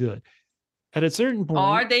become good. At a certain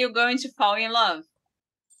point, or they are going to fall in love.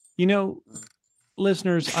 You know,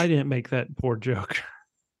 listeners, I didn't make that poor joke.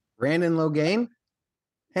 Rand and Logain?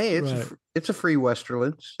 Hey, it's a free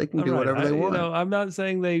Westerlands. They can do whatever they want. You know, I'm not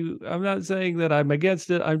saying that I'm against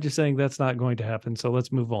it. I'm just saying that's not going to happen. So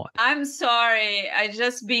let's move on. I'm sorry. I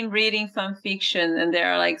just been reading fan fiction, and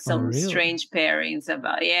there are like some strange pairings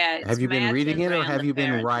about. Yeah. Have you been reading it, or have you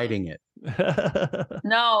been writing it?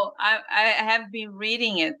 No, I have been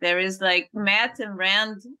reading it. There is like Matt and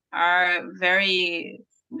Rand are very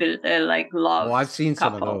like love. Oh, I've seen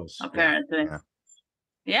couple, some of those. Apparently.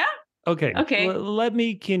 Yeah. Okay. Let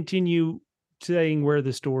me continue saying where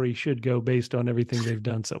the story should go based on everything they've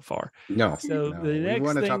done so far. No. So the next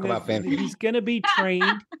want to thing talk about fanfiction. He's going to be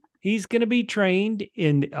trained. He's going to be trained,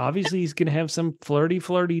 and obviously he's going to have some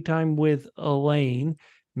flirty time with Elaine.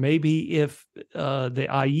 Maybe if the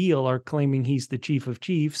Aiel are claiming he's the chief of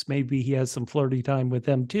chiefs, maybe he has some flirty time with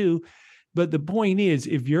them too. But the point is,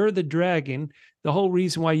 if you're the dragon, the whole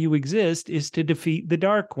reason why you exist is to defeat the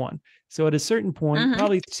Dark One. So at a certain point,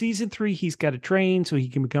 probably season 3, he's got to train so he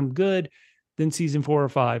can become good. Then season 4 or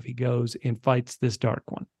 5, he goes and fights this Dark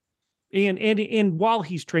One. And while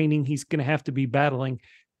he's training, he's going to have to be battling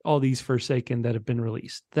all these Forsaken that have been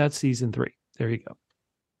released. That's season 3. There you go.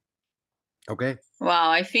 Okay.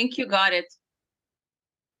 Wow, I think you got it.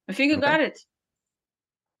 Got it.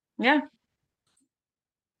 Yeah.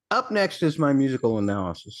 Up next is my musical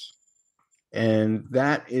analysis. And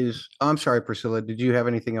that is, I'm sorry, Priscilla, did you have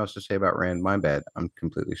anything else to say about Rand? My bad. I'm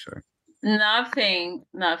completely sorry. Nothing.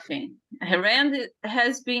 Rand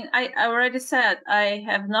has been, I already said, I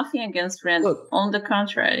have nothing against Rand. Look. On the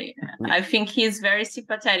contrary, I think he's very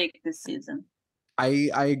sympathetic this season. I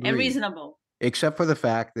agree. And reasonable. Except for the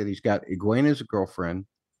fact that he's got Egwene as a girlfriend.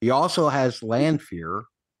 He also has land fear.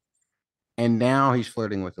 And now he's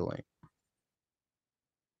flirting with Elaine.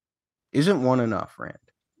 Isn't one enough, Rand?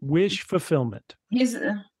 Wish fulfillment.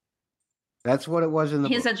 That's what it was in the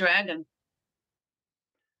He's book. a dragon.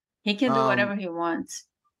 He can do whatever he wants.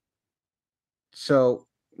 So,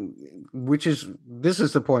 this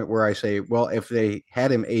is the point where I say, well, if they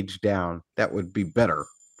had him aged down, that would be better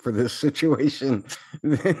for this situation,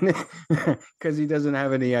 because he doesn't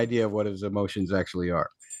have any idea of what his emotions actually are.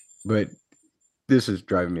 But this is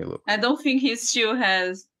driving me a little. I don't think he still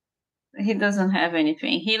has. He doesn't have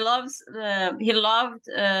anything. He loved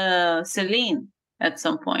Celine at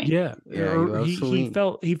some point. Yeah, he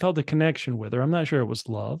felt a connection with her. I'm not sure it was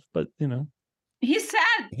love, but he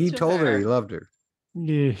said he told her he loved her.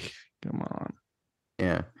 Yeah, come on.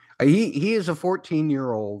 Yeah, he is a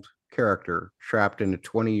 14-year-old character trapped in a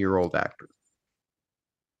 20-year-old actor.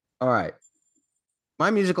 All right,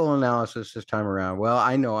 my musical analysis this time around. Well,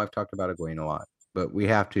 I know I've talked about Egwene a lot, but we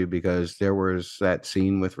have to, because there was that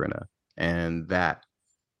scene with Rina, and that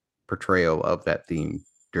portrayal of that theme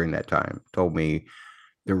during that time told me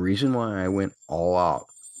the reason why I went all out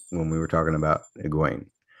when we were talking about Egwene,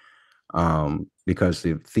 because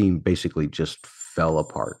the theme basically just fell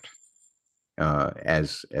apart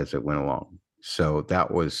as it went along. So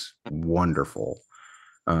that was wonderful.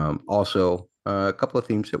 Also, a couple of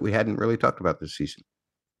themes that we hadn't really talked about this season.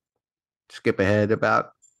 Skip ahead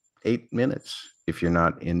about 8 minutes if you're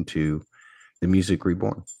not into the music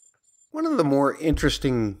reborn. One of the more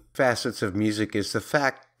interesting facets of music is the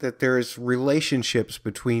fact that there's relationships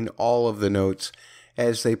between all of the notes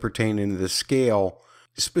as they pertain into the scale,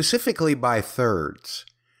 specifically by thirds.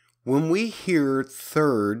 When we hear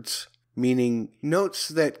thirds, meaning notes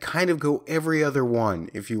that kind of go every other one,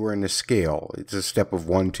 if you were in a scale, it's a step of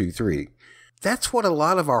 1, 2, 3. That's what a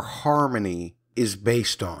lot of our harmony is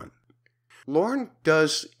based on. Lauren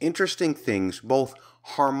does interesting things both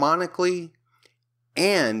harmonically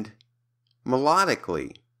and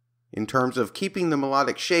melodically, in terms of keeping the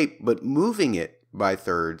melodic shape but moving it by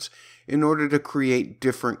thirds in order to create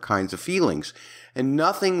different kinds of feelings. And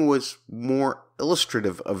nothing was more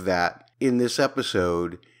illustrative of that in this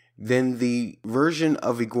episode than the version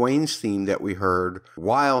of Egwene's theme that we heard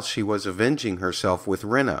while she was avenging herself with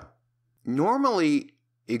Rina. Normally,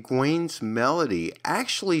 Egwene's melody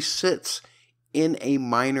actually sits in a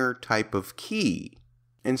minor type of key,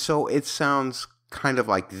 and so it sounds kind of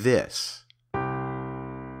like this.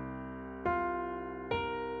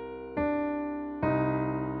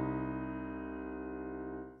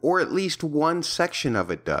 Or at least one section of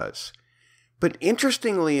it does. But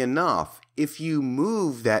interestingly enough, if you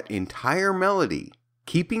move that entire melody,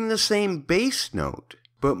 keeping the same bass note,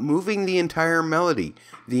 but moving the entire melody,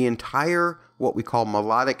 the entire what we call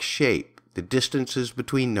melodic shape, the distances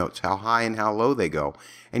between notes, how high and how low they go,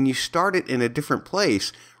 and you start it in a different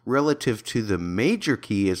place relative to the major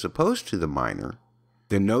key as opposed to the minor,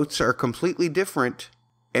 the notes are completely different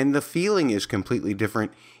and the feeling is completely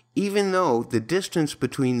different, even though the distance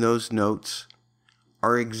between those notes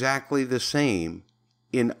are exactly the same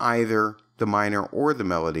in either the minor or the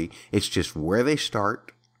melody. It's just where they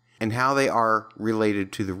start and how they are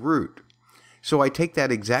related to the root. So I take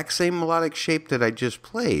that exact same melodic shape that I just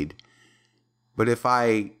played, but if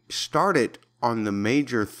I start it on the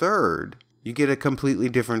major third, you get a completely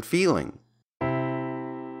different feeling.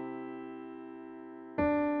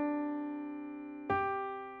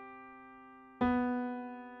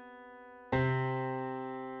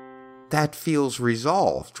 That feels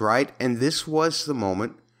resolved, right? And this was the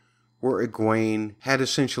moment where Egwene had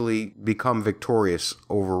essentially become victorious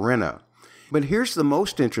over Rina. But here's the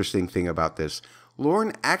most interesting thing about this.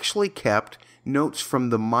 Lauren actually kept notes from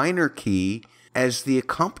the minor key as the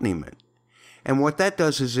accompaniment. And what that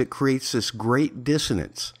does is it creates this great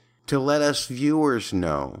dissonance to let us viewers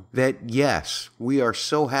know that, yes, we are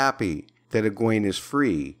so happy that Egwene is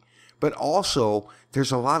free, but also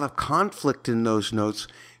there's a lot of conflict in those notes.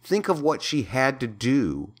 Think of what she had to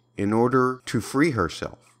do in order to free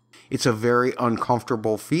herself. It's a very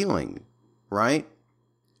uncomfortable feeling, right?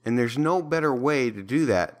 And there's no better way to do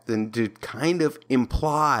that than to kind of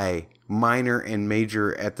imply minor and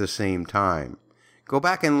major at the same time. Go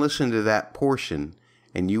back and listen to that portion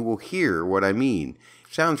and you will hear what I mean.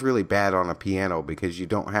 It sounds really bad on a piano because you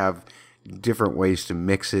don't have different ways to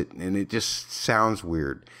mix it and it just sounds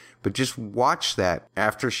weird. But just watch that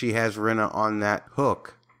after she has Rina on that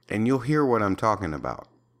hook and you'll hear what I'm talking about.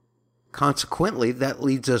 Consequently, that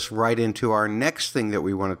leads us right into our next thing that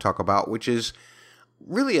we want to talk about, which is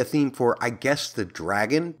really a theme for, I guess, the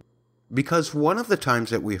dragon. Because one of the times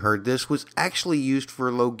that we heard this was actually used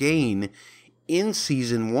for Logain in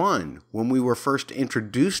Season 1, when we were first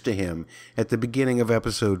introduced to him at the beginning of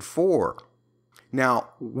Episode 4. Now,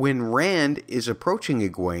 when Rand is approaching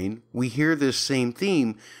Egwene, we hear this same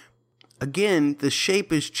theme. Again, the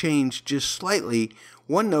shape is changed just slightly.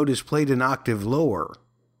 One note is played an octave lower.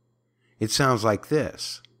 It sounds like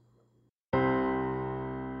this.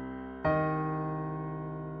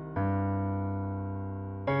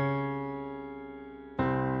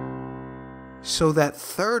 So that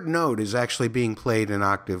third note is actually being played an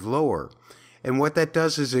octave lower. And what that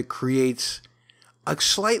does is it creates a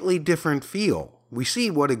slightly different feel. We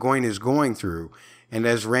see what Egwene is going through, and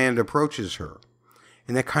as Rand approaches her.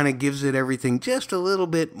 And that kind of gives it everything just a little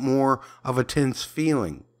bit more of a tense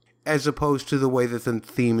feeling, as opposed to the way that the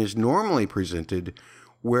theme is normally presented,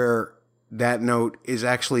 where that note is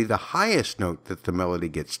actually the highest note that the melody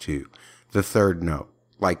gets to, the third note,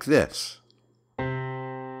 like this.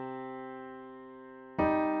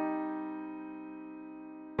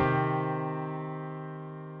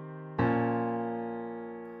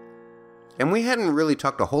 And we hadn't really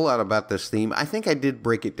talked a whole lot about this theme. I think I did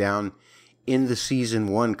break it down in the Season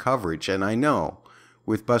 1 coverage, and I know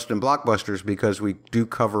with Bustin' Blockbusters, because we do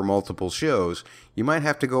cover multiple shows, you might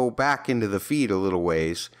have to go back into the feed a little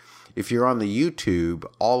ways. If you're on the YouTube,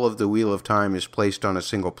 all of the Wheel of Time is placed on a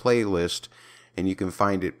single playlist, and you can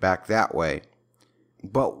find it back that way.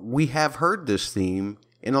 But we have heard this theme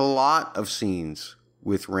in a lot of scenes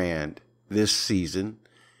with Rand this season,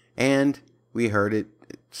 and we heard it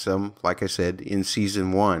some, like I said, in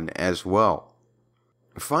Season 1 as well.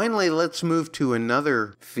 Finally, let's move to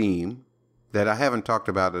another theme that I haven't talked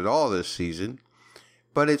about at all this season,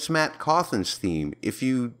 but it's Matt Cauthen's theme. If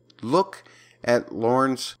you look at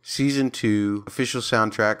Lorne's Season 2 official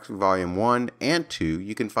soundtrack, Volume 1 and 2,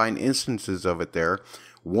 you can find instances of it there.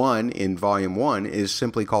 One, in Volume 1, is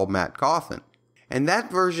simply called Matt Cauthen. And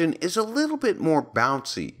that version is a little bit more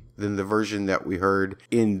bouncy than the version that we heard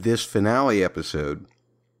in this finale episode.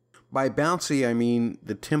 By bouncy, I mean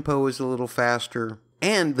the tempo is a little faster,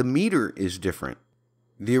 and the meter is different.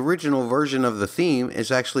 The original version of the theme is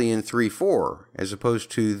actually in 3/4, as opposed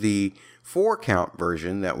to the 4-count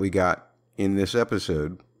version that we got in this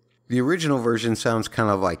episode. The original version sounds kind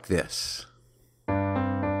of like this.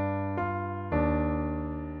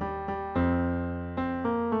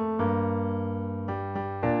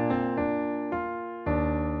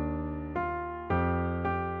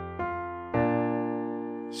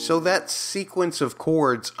 So that sequence of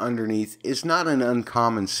chords underneath is not an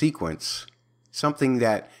uncommon sequence, something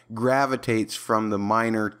that gravitates from the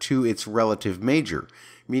minor to its relative major,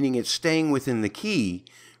 meaning it's staying within the key,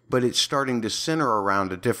 but it's starting to center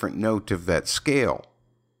around a different note of that scale.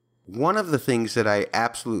 One of the things that I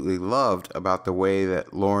absolutely loved about the way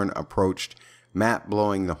that Lorne approached Matt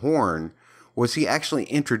blowing the horn was he actually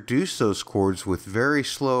introduced those chords with very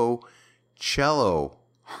slow cello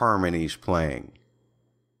harmonies playing.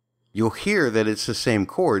 You'll hear that it's the same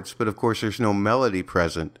chords, but of course there's no melody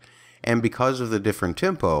present, and because of the different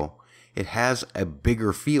tempo, it has a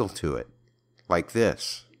bigger feel to it, like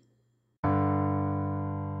this.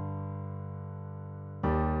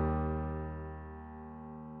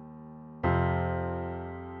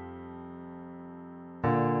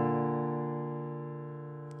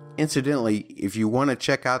 Incidentally, if you want to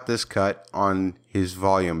check out this cut on his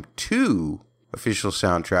Volume 2 official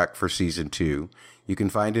soundtrack for Season 2, you can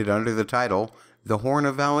find it under the title, The Horn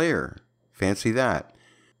of Valere. Fancy that.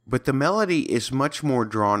 But the melody is much more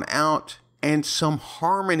drawn out, and some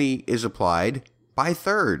harmony is applied by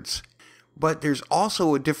thirds. But there's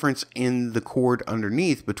also a difference in the chord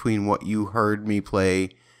underneath between what you heard me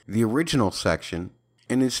play the original section,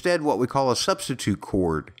 and instead what we call a substitute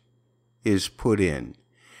chord is put in.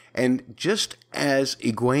 And just as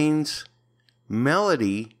Egwene's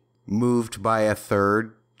melody moved by a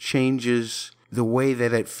third changes the way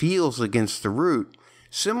that it feels against the root,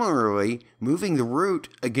 similarly, moving the root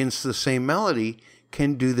against the same melody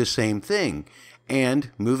can do the same thing,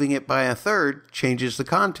 and moving it by a third changes the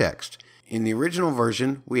context. In the original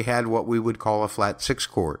version, we had what we would call a flat 6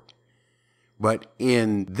 chord. But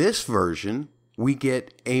in this version, we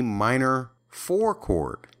get a minor 4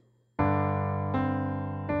 chord.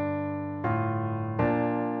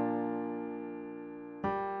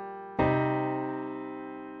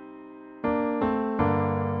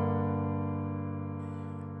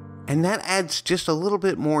 And that adds just a little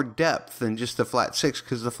bit more depth than just the flat 6,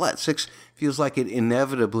 because the flat 6 feels like it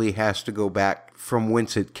inevitably has to go back from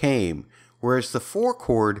whence it came, Whereas the 4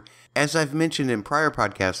 chord, as I've mentioned in prior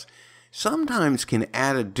podcasts, sometimes can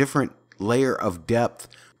add a different layer of depth.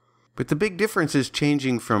 But the big difference is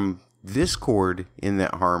changing from this chord in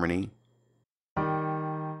that harmony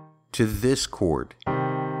to this chord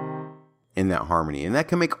in that harmony. And that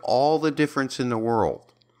can make all the difference in the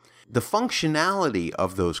world. The functionality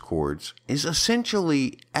of those chords is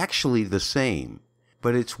essentially actually the same,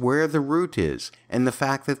 but it's where the root is and the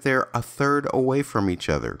fact that they're a third away from each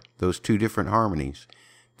other, those 2 different harmonies.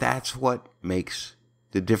 That's what makes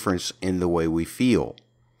the difference in the way we feel.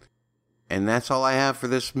 And that's all I have for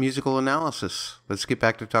this musical analysis. Let's get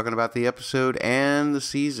back to talking about the episode and the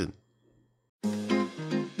season.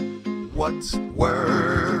 What's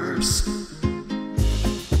worse?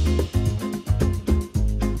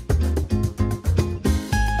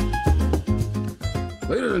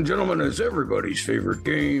 Ladies and gentlemen, it's everybody's favorite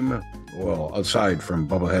game. Well, aside from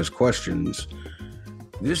Bubba Has Questions,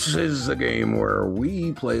 this is a game where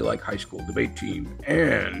we play like high school debate team,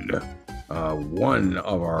 and one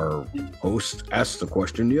of our hosts asks the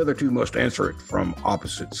question, the other 2 must answer it from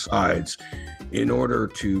opposite sides in order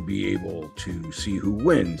to be able to see who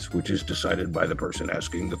wins, which is decided by the person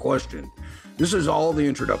asking the question. This is all the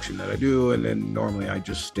introduction that I do, and then normally I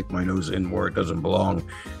just stick my nose in where it doesn't belong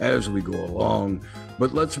as we go along.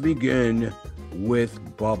 But let's begin with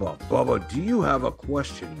Bubba. Bubba, do you have a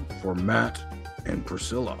question for Matt and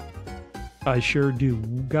Priscilla? I sure do.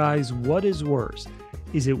 Guys, what is worse?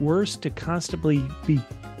 Is it worse to constantly be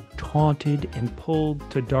taunted and pulled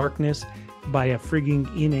to darkness by a frigging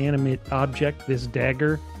inanimate object, this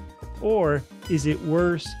dagger? Or is it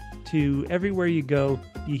worse to, everywhere you go,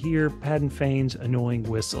 you hear Paddin' Fane's annoying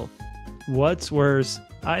whistle? What's worse?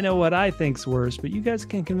 I know what I think's worse, but you guys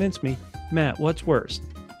can convince me. Matt, what's worse?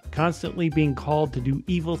 Constantly being called to do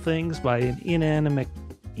evil things by an inanimate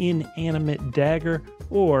dagger,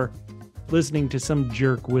 or listening to some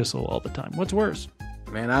jerk whistle all the time? What's worse?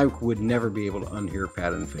 Man, I would never be able to unhear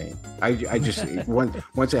Paddin' Fane. I just,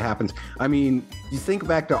 once it happens, I mean, you think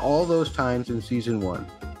back to all those times in season 1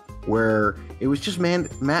 where it was just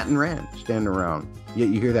Matt and Rand standing around. Yet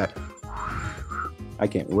you hear that, I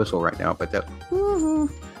can't whistle right now, but that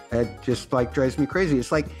just like drives me crazy.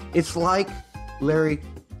 It's like Larry,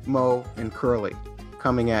 Moe, and Curly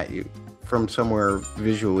coming at you from somewhere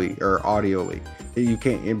visually or audioly. You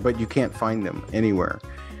can't find them anywhere.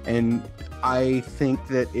 And I think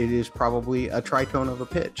that it is probably a tritone of a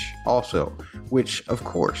pitch also, which of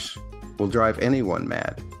course will drive anyone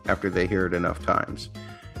mad after they hear it enough times.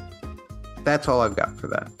 That's all I've got for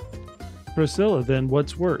that. Priscilla, then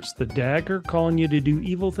what's worse? The dagger calling you to do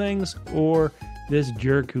evil things, or this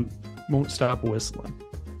jerk who won't stop whistling?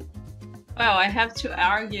 Well, I have to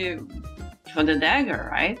argue for the dagger,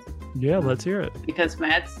 right? Yeah, let's hear it. Because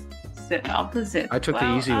Matt's the opposite. I took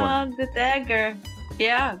the easy one. The dagger.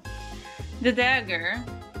 Yeah. The dagger.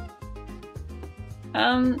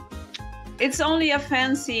 It's only a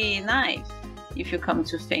fancy knife, if you come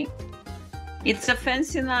to think. It's a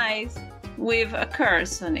fancy knife with a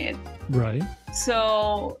curse on it. Right.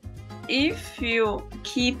 So if you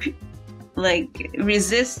keep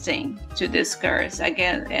resisting to this curse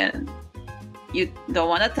again, and you don't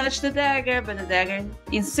want to touch the dagger, but the dagger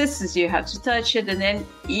insists you have to touch it, and then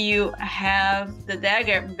you have the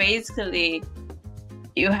dagger, basically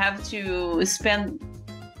you have to spend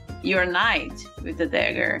your night with the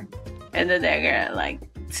dagger, and the dagger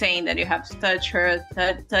saying that you have to touch her,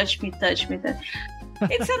 touch me.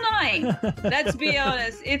 It's annoying. Let's be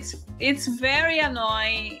honest. It's very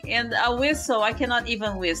annoying. And a whistle, I cannot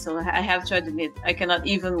even whistle. I have to admit, I cannot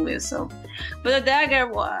even whistle. But a dagger,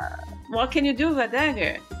 what can you do with a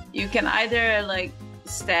dagger? You can either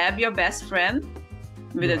stab your best friend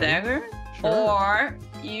with a dagger, or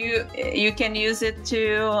you can use it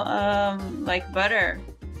to butter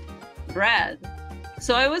bread.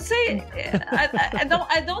 So I would say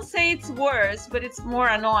I don't say it's worse, but it's more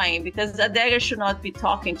annoying because a dagger should not be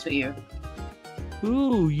talking to you.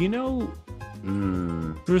 Ooh,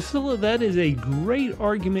 Priscilla, that is a great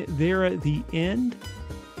argument there at the end.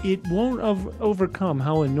 It won't overcome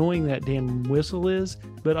how annoying that damn whistle is,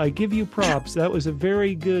 but I give you props. That was a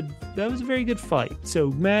very good fight. So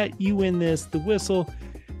Matt, you win this. The whistle,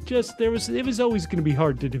 it was always going to be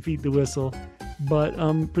hard to defeat the whistle. But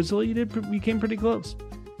Priscilla, you came pretty close.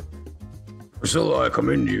 Priscilla, I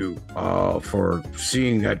commend you for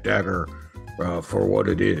seeing that dagger for what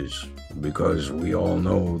it is, because we all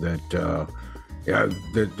know that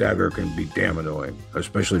the dagger can be damn annoying,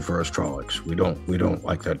 especially for us Trollocs. We don't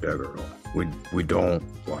like that dagger at all. We don't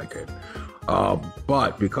like it.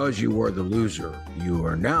 But because you were the loser, you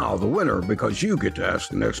are now the winner because you get to ask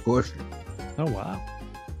the next question. Oh wow.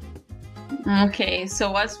 Okay,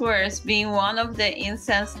 so what's worse, being one of the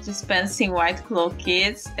incense dispensing white cloak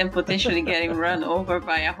kids and potentially getting run over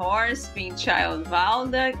by a horse, being Child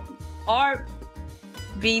Valda, or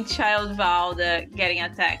being Child Valda getting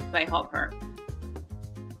attacked by Hopper?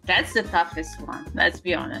 That's the toughest one, let's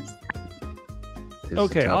be honest.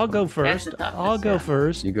 Okay, I'll go first. I'll go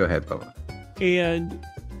first. You go ahead, Bubba. And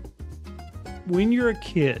when you're a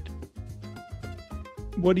kid,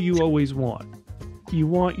 what do you always want? You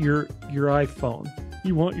want your iPhone.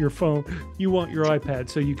 You want your phone. You want your iPad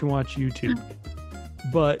so you can watch YouTube.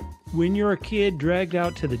 But when you're a kid dragged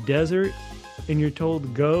out to the desert and you're told to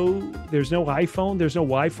go, there's no iPhone, there's no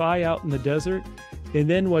Wi-Fi out in the desert. And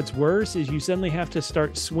then what's worse is you suddenly have to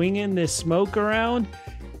start swinging this smoke around.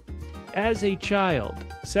 As a child,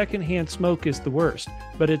 secondhand smoke is the worst.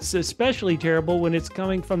 But it's especially terrible when it's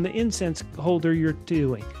coming from the incense holder you're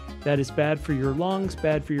doing. That is bad for your lungs,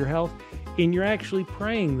 bad for your health. And you're actually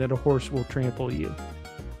praying that a horse will trample you.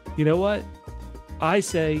 You know what? I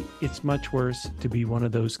say it's much worse to be one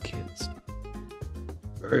of those kids.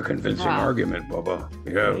 Very convincing argument, Bubba.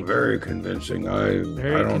 Yeah, very convincing. I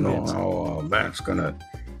don't know how Matt's going to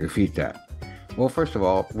defeat that. Well, first of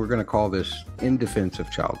all, we're going to call this in defense of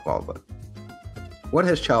Child Valda. What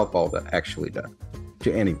has Child Valda actually done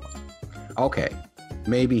to anyone? Okay,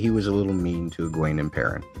 maybe he was a little mean to Egwene and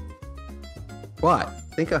Perrin. But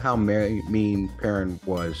think of how mean Perrin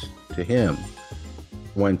was to him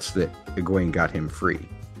once that Egwene got him free.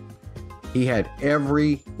 He had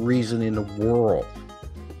every reason in the world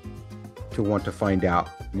to want to find out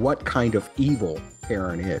what kind of evil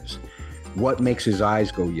Perrin is. What makes his eyes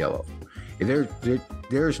go yellow.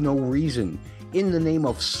 There's no reason in the name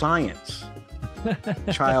of science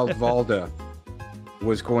Child Valda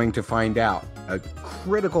was going to find out a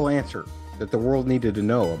critical answer that the world needed to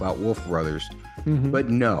know about Wolf Brothers. Mm-hmm. But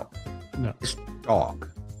no. This dog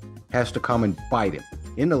has to come and bite him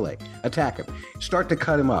in the leg, attack him, start to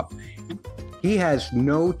cut him up. He has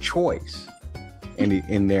no choice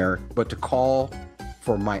in there but to call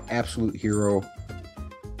for my absolute hero,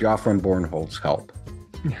 Joffrey Bornhold's help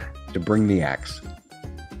to bring the axe.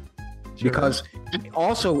 Sure. Because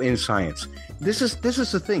also in science, this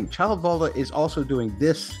is the thing. Child Valda is also doing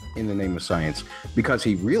this in the name of science because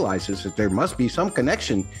he realizes that there must be some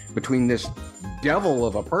connection between this devil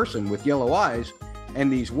of a person with yellow eyes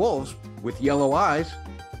and these wolves with yellow eyes.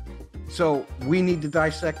 So we need to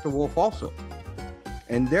dissect the wolf also.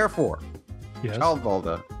 And therefore, yes, Child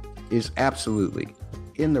Valda is absolutely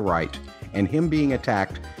in the right, and him being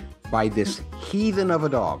attacked by this heathen of a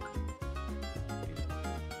dog.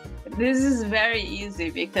 This is very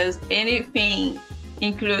easy because anything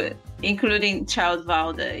including Child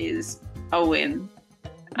Valda is a win.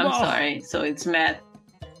 I'm sorry. So it's Matt.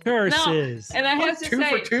 Curses. No, and I have to say, 2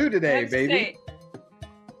 for 2 today, baby.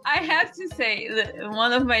 I have to say that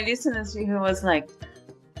one of my listeners who was like,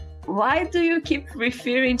 why do you keep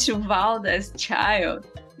referring to Valda as child?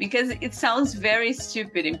 Because it sounds very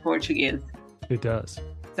stupid in Portuguese. It does.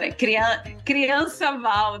 It's like criança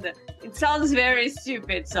Valda. It sounds very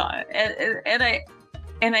stupid. So and I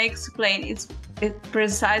explain it's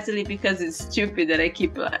precisely because it's stupid that I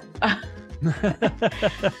keep that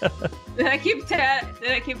I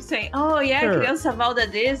keep saying, oh yeah, sure. Criança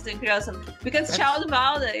Valda this and criança, because Child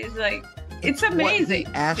Valda is like, it's amazing.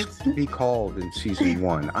 What he asked to be called in season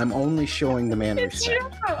 1. I'm only showing the man respect.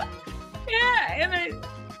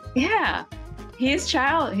 Yeah, he's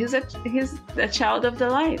child. He's the child of the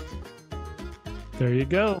light. There you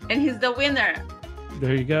go. And he's the winner.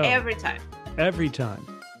 There you go. Every time.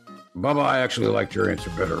 Bubba, I actually liked your answer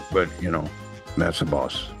better, but Matt's the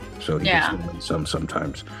boss, so he gets to win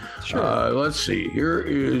sometimes. Sure. Let's see. Here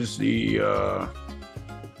is the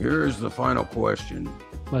final question.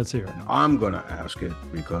 Let's hear it. I'm going to ask it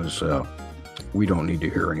because we don't need to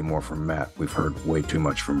hear any more from Matt. We've heard way too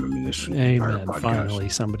much from him in this entire podcast. Finally,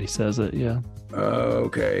 somebody says it. Yeah.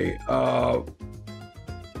 Okay.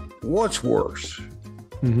 What's worse?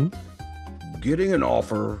 Mm-hmm. Getting an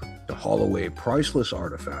offer to haul away priceless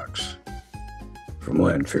artifacts from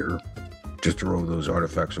Lanfear to throw those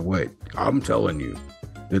artifacts away. I'm telling you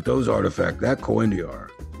that those artifacts, that Coendiar,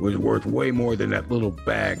 was worth way more than that little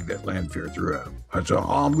bag that Lanfear threw at him.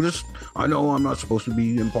 I know I'm not supposed to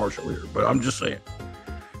be impartial here, but I'm just saying.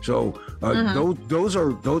 So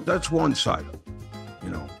that's one side of it.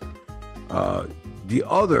 The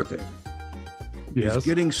other thing is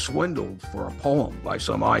getting swindled for a poem by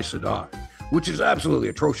some Aes Sedai, which is absolutely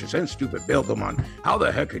atrocious and stupid. Baildomon, how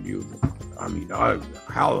the heck could you? I mean, how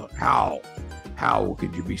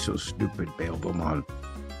could you be so stupid, Baildomon?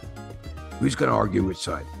 Who's going to argue which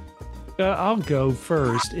side? I'll go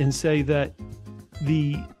first and say that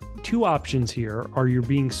the two options here are you're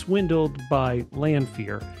being swindled by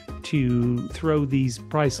Lanfear to throw these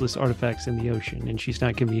priceless artifacts in the ocean, and she's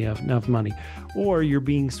not giving you enough money, or you're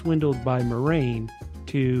being swindled by Moraine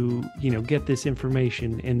to, get this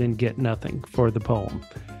information and then get nothing for the poem.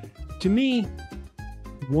 To me,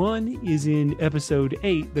 one is in episode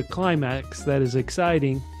 8, the climax that is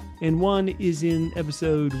exciting, and one is in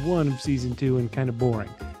episode 1 of season 2 and kind of boring.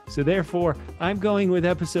 So therefore, I'm going with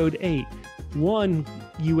episode 8. One,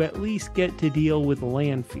 you at least get to deal with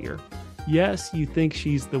Lanfear. Yes, you think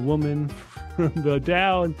she's the woman from the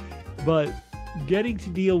town, but getting to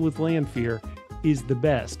deal with Lanfear is the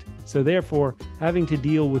best. So therefore, having to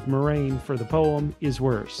deal with Moraine for the poem is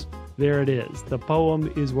worse. There it is. The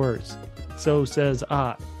poem is worse. So says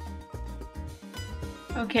I.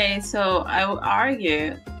 Okay, so I will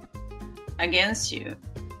argue against you,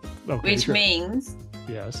 which means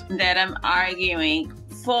yes, that I'm arguing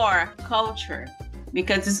for culture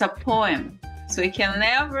because it's a poem. So it can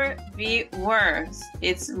never be worse.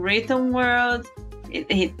 It's written word. It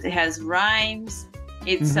has rhymes.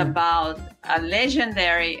 It's about a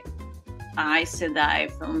legendary Aes Sedai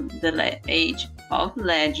from the age of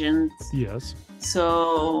legends. Yes.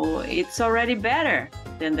 So it's already better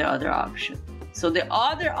than the other option. So the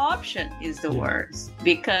other option is the worst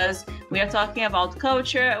because we are talking about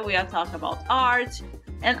culture, we are talking about art,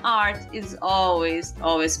 and art is always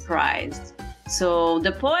prized. So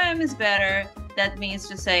the poem is better. That means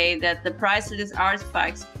to say that the priceless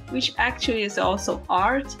artifacts, which actually is also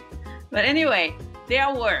art. But anyway, they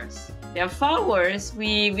are worse. They are far worse.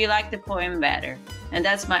 We like the poem better. And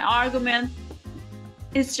that's my argument.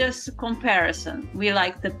 It's just a comparison. We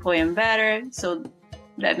like the poem better. So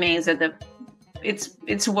that means that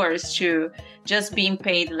it's worse to just being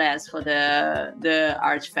paid less for the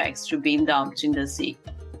artifacts to being dumped in the sea.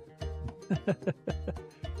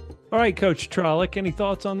 All right, Coach Trolloc, any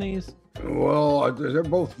thoughts on these? Well, they're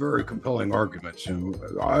both very compelling arguments, and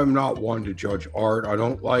I'm not one to judge art. I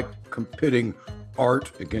don't like pitting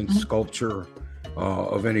art against sculpture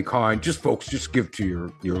of any kind. Just folks, just give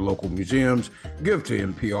to your local museums, give to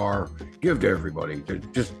NPR, give to everybody.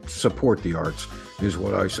 Just support the arts is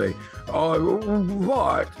what I say.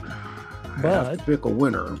 But I have to pick a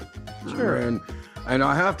winner. Sure. And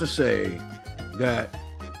I have to say that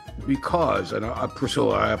because, and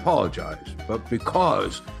Priscilla, I apologize, but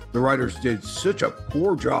because the writers did such a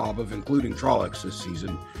poor job of including Trollocs this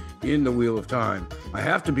season in the Wheel of Time, I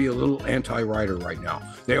have to be a little anti-writer right now.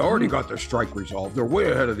 They already got their strike resolved. They're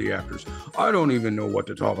way ahead of the actors. I don't even know what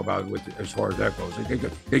to talk about with as far as that goes.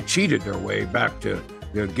 They cheated their way back to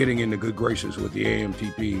getting into good graces with the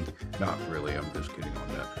AMTP. Not really. I'm just kidding on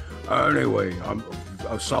that. Anyway,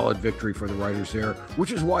 a solid victory for the writers there,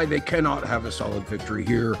 which is why they cannot have a solid victory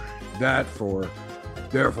here. Therefore,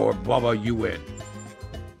 Bubba, you win.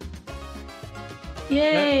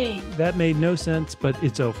 Yay! That made no sense, but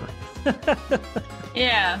it's over.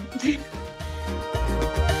 Yeah.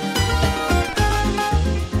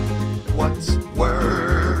 What's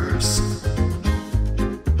worse?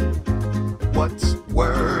 What's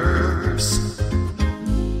worse?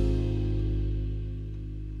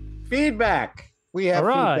 Feedback. We have All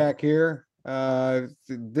right. feedback here.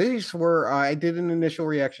 These were, I did an initial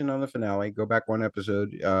reaction on the finale. Go back one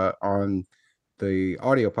episode on the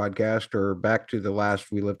audio podcast or back to the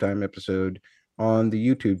last We Live Time episode on the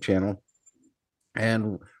YouTube channel.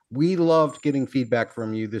 And we loved getting feedback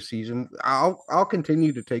from you this season. I'll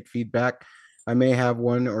continue to take feedback. I may have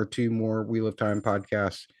one or two more We Live Time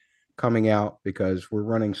podcasts coming out because we're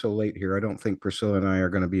running so late here. I don't think Priscilla and I are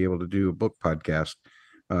going to be able to do a book podcast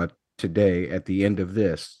today at the end of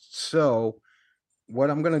this. So what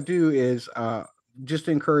I'm going to do is just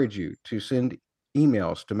encourage you to send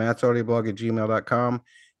emails to mattsaudioblog@gmail.com.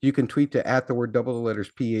 You can tweet to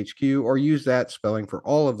 @PHQ or use that spelling for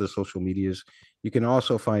all of the social medias. You can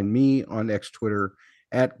also find me on X Twitter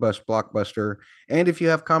 @BusBlockbuster. And if you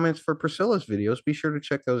have comments for Priscilla's videos, be sure to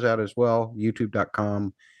check those out as well.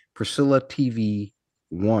 YouTube.com. Priscilla TV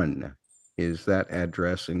 1 is that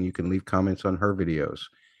address, and you can leave comments on her videos.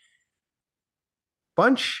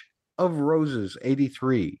 Bunch of Roses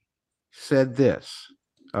 83 said this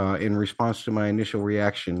in response to my initial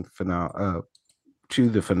reaction to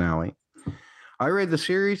the finale. I read the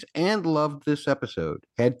series and loved this episode.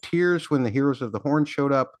 Had tears when the Heroes of the Horn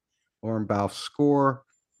showed up. Lauren Balfe's score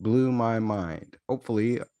blew my mind.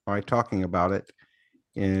 Hopefully, by talking about it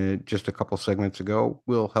in just a couple segments ago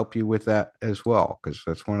will help you with that as well, because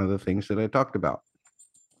that's one of the things that I talked about.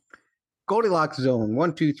 Goldilocks Zone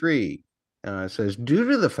 123 says, due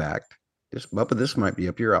to the fact, this might be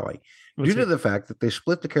up your alley. Due to the fact that they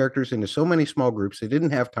split the characters into so many small groups, they didn't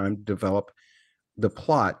have time to develop the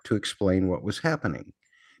plot to explain what was happening.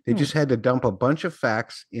 They just had to dump a bunch of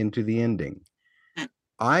facts into the ending.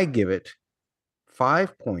 I give it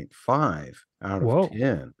 5.5 out Whoa. of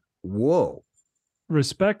 10. Whoa.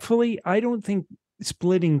 Respectfully, I don't think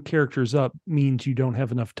splitting characters up means you don't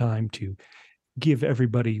have enough time to give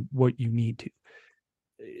everybody what you need to.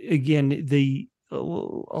 Again,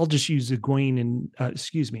 I'll just use Elaine and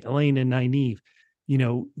Nynaeve.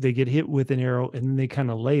 They get hit with an arrow and then they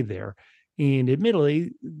kind of lay there. And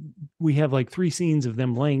admittedly, we have like 3 scenes of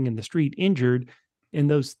them laying in the street injured, and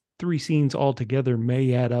those 3 scenes altogether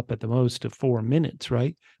may add up at the most of 4 minutes,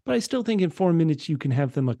 right? But I still think in 4 minutes you can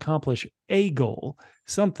have them accomplish a goal,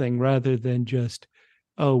 something, rather than just,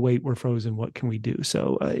 oh wait, we're frozen, what can we do?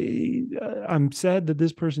 So I'm sad that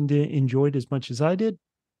this person didn't enjoy it as much as I did.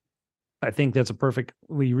 I think that's a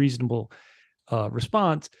perfectly reasonable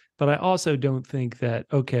response, but I also don't think that,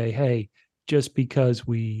 okay, hey, just because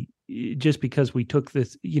we took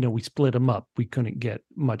this, we split them up, we couldn't get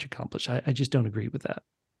much accomplished. I just don't agree with that.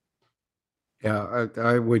 Yeah,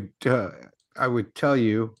 I would tell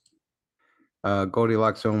you,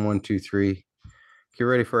 Goldilocks Zone 1, 2, 3, get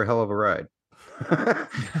ready for a hell of a ride.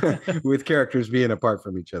 With characters being apart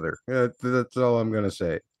from each other. That's all I'm going to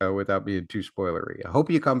say without being too spoilery. I hope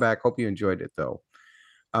you come back. Hope you enjoyed it, though.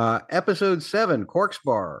 Episode 7, Quark's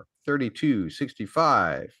Bar,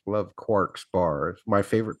 3265. Love Quark's Bar. It's my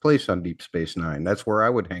favorite place on Deep Space Nine. That's where I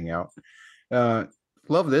would hang out.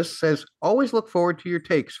 Love this. Says, always look forward to your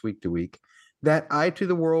takes week to week. That eye to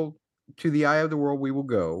the world, to the eye of the world we will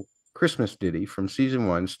go. Christmas ditty from season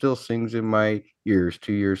 1 still sings in my ears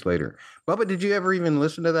 2 years later. Bubba, did you ever even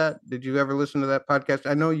listen to that? Did you ever listen to that podcast?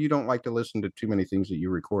 I know you don't like to listen to too many things that you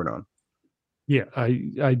record on. Yeah,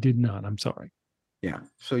 I did not. I'm sorry. Yeah,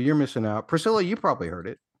 so you're missing out. Priscilla, you probably heard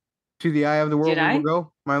it. To the eye of the world we will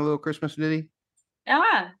go. My little Christmas ditty.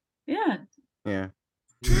 Yeah. Yeah.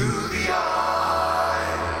 To the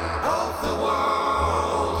eye of the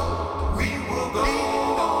world, we will go.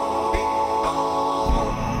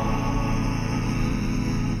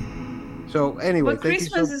 So anyway, but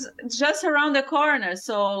Christmas is just around the corner,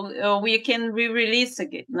 so we can re-release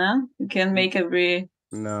again. No, we can make a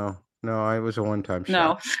No, it was a one-time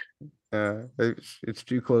shot. No, it's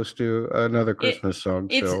too close to another Christmas song,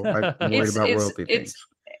 so I'm worried about royalty things.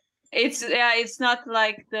 It's not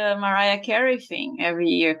like the Mariah Carey thing every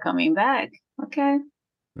year coming back. Okay.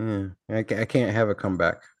 Yeah, I can't have a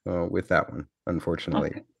comeback with that one,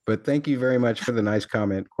 unfortunately. Okay. But thank you very much for the nice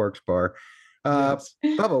comment, Quark's Bar. Yes.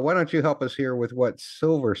 Bubba, why don't you help us here with what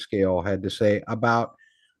Silver Scale had to say about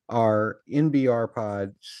our NBR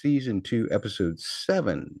Pod Season 2, Episode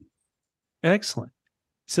 7? Excellent.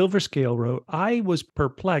 Silver Scale wrote, I was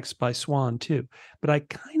perplexed by Swan too, but I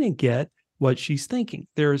kind of get what she's thinking.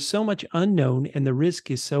 There is so much unknown and the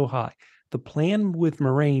risk is so high. The plan with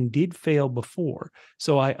Moraine did fail before,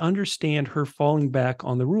 so I understand her falling back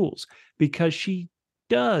on the rules because she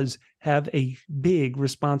does have a big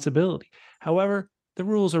responsibility. However, the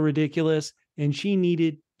rules are ridiculous, and she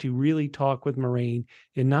needed to really talk with Moraine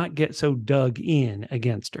and not get so dug in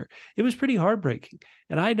against her. It was pretty heartbreaking,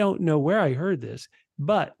 and I don't know where I heard this,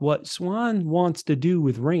 but what Swan wants to do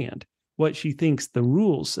with Rand, what she thinks the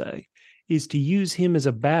rules say, is to use him as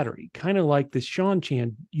a battery, kind of like the Sean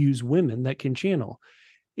Chan use women that can channel.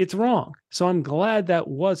 It's wrong. So I'm glad that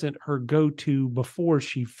wasn't her go-to before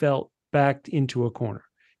she felt backed into a corner.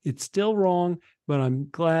 It's still wrong, but I'm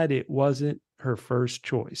glad it wasn't her first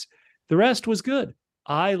choice. The rest was good.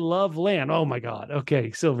 I love Lan. Oh my God.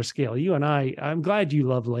 Okay, Silver Scale, you and I'm glad you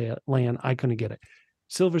love Lan. I couldn't get it.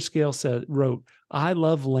 Silver Scale wrote, I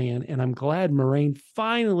love Lan, and I'm glad Moraine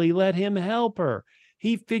finally let him help her.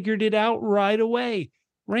 He figured it out right away.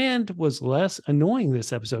 Rand was less annoying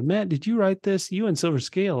this episode. Matt, did you write this? You and Silver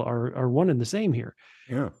Scale are one and the same here.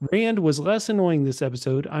 Yeah. Rand was less annoying this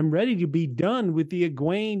episode. I'm ready to be done with the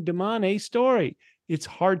Egwene Damane story. It's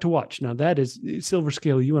hard to watch. Now, that is Silver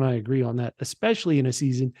Scale. You and I agree on that, especially in a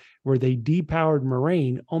season where they depowered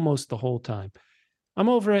Moraine almost the whole time. I'm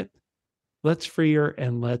over it. Let's free her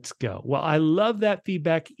and let's go. Well, I love that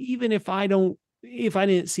feedback, even if I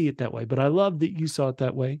didn't see it that way, but I love that you saw it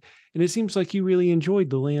that way. And it seems like you really enjoyed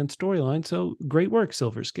the Lan storyline. So great work,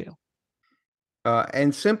 Silver Scale.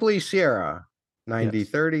 And Simply Sierra,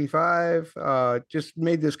 9035, just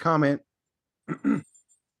made this comment.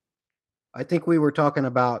 I think we were talking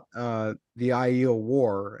about the Aiel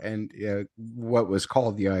War and what was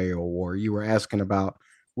called the Aiel War. You were asking about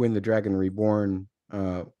when the Dragon Reborn,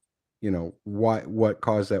 what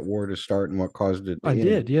caused that war to start and what caused it to end. I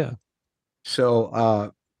did, yeah.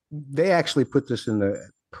 So they actually put this in the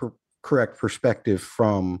correct perspective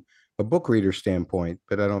from a book reader standpoint,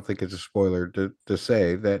 but I don't think it's a spoiler to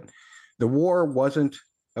say that the war wasn't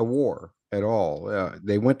a war at all.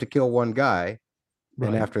 They went to kill one guy,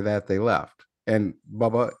 and Right. after that they left. And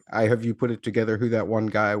Bubba, have you put it together who that one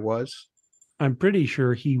guy was? I'm pretty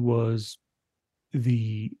sure he was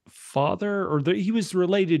the father, or he was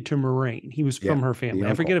related to Moraine. He was from her family.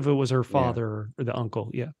 I forget if it was her father or the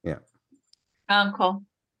uncle. Yeah. Uncle.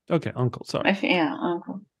 Okay, uncle. Sorry. Yeah,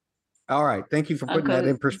 uncle. All right. Thank you for putting that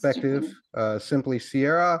in perspective. Simply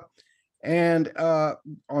Sierra. And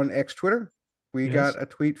on X Twitter, we got a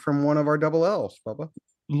tweet from one of our double L's, Bubba.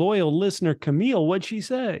 Loyal listener Camille, what'd she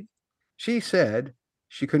say? She said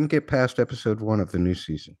she couldn't get past episode 1 of the new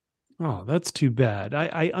season. Oh, that's too bad.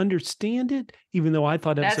 I understand it, even though I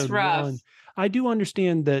thought episode 1. I do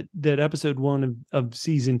understand that episode 1 of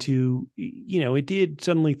season 2, it did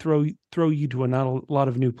suddenly throw you to not a lot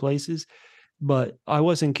of new places, but I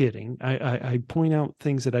wasn't kidding. I point out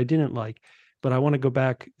things that I didn't like, but I want to go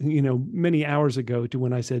back, many hours ago to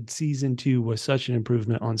when I said season 2 was such an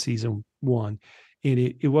improvement on season 1, and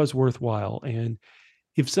it was worthwhile. And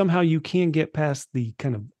if somehow you can get past the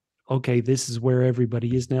kind of, okay, this is where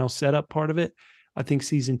everybody is now set up part of it, I think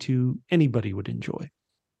season 2, anybody would enjoy.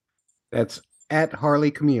 That's at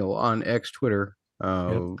Harley Camille on X Twitter.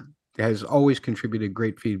 Has always contributed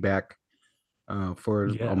great feedback for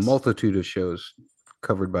a multitude of shows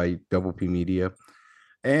covered by Double P Media.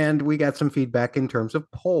 And we got some feedback in terms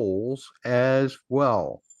of polls as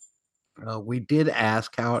well. We did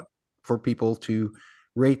ask for people to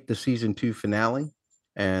rate the season 2 finale,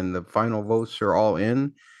 and the final votes are all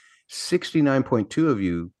in.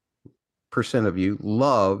 69.2% of you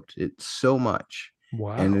loved it so much.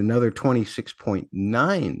 Wow. And another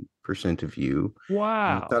 26.9% of you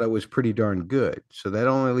thought it was pretty darn good. So that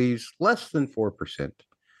only leaves less than 4%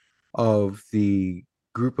 of the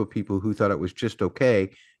group of people who thought it was just okay.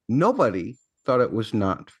 Nobody thought it was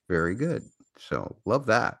not very good. So love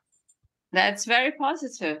that. That's very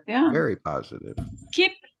positive. Yeah. Very positive.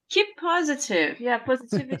 Keep positive. Yeah,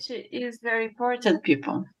 positivity is very important,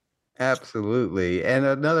 people. Absolutely. And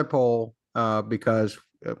another poll, because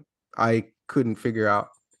I couldn't figure out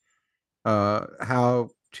I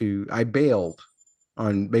bailed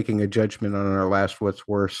on making a judgment on our last What's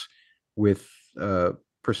Worse with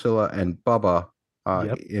Priscilla and Bubba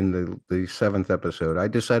in the 7th episode. I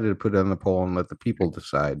decided to put it on the poll and let the people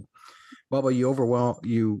decide. Bubba,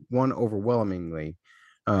 you won overwhelmingly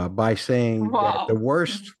by saying that the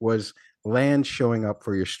worst was Land showing up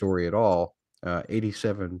for your story at all.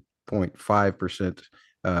 87.5%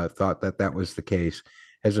 thought that was the case,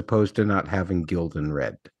 as opposed to not having Gildan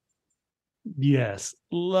Red. Yes,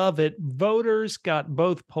 love it. Voters got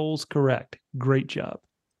both polls correct. Great job.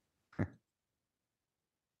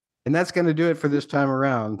 And that's going to do it for this time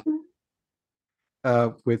around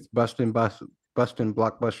with Bustin'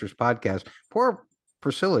 Blockbusters podcast. Poor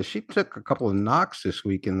Priscilla, she took a couple of knocks this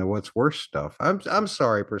week in the What's Worse stuff. I'm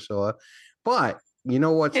sorry, Priscilla, but you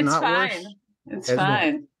know what's not worse? It's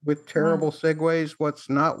fine. With terrible segues, what's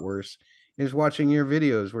not worse is watching your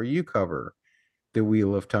videos where you cover the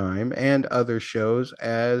Wheel of Time and other shows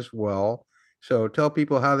as well. So tell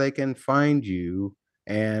people how they can find you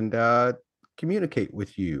and communicate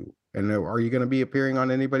with you. And are you going to be appearing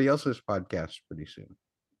on anybody else's podcast pretty soon?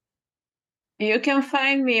 You can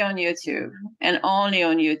find me on YouTube, and only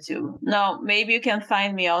on YouTube. Now, maybe you can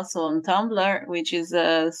find me also on Tumblr, which is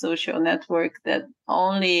a social network that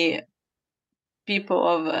only people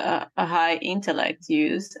of a high intellect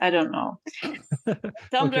use. I don't know.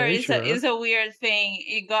 Tumblr is a weird thing.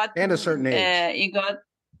 It got and a certain age.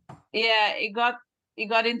 It got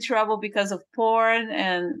in trouble because of porn,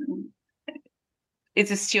 and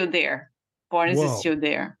it's still there. Porn is still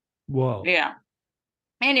there. Whoa. Yeah.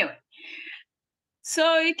 Anyway,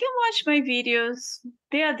 so you can watch my videos.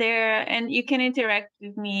 They are there, and you can interact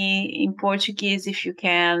with me in Portuguese if you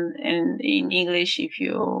can, and in English if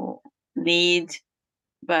you need.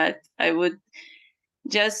 But I would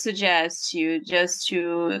just suggest you just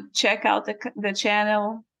to check out the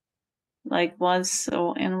channel like once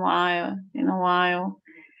in a while.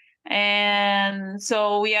 And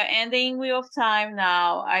so we are ending Wheel of Time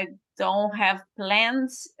now. I don't have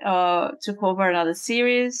plans to cover another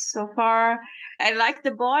series so far. I like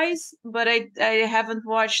The Boys, but I haven't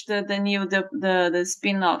watched the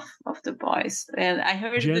spin-off of The Boys, and I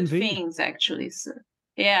heard good things actually. So,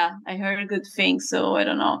 yeah, I heard good things, so I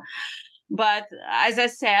don't know. But as I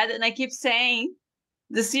said, and I keep saying,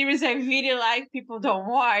 the series I really like, people don't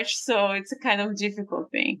watch, so it's a kind of difficult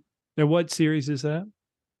thing. Now, what series is that?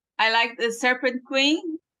 I like The Serpent Queen.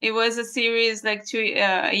 It was a series like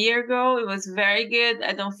a year ago. It was very good.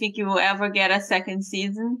 I don't think you will ever get a second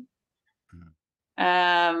season.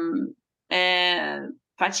 And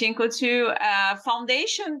Pachinko 2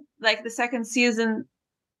 Foundation, like the second season,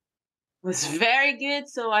 was very good.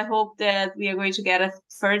 So I hope that we are going to get a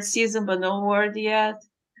third season, but no word yet.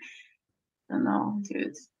 I don't know,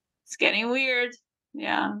 dude. It's getting weird.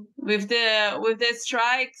 Yeah, with the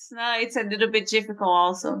strikes, it's a little bit difficult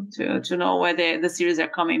also to know whether the series are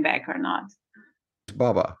coming back or not.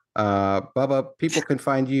 Bubba. Bubba, people can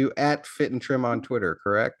find you at Fit and Trim on Twitter,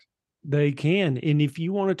 correct? They can. And if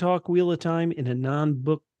you want to talk Wheel of Time in a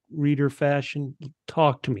non-book reader fashion,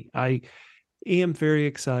 talk to me. I am very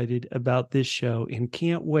excited about this show and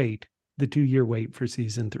can't wait the 2-year wait for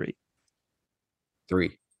season 3.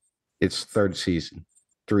 3. It's third season.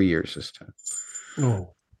 3 years this time.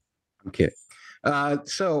 Oh, I'm kidding.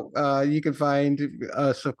 So you can find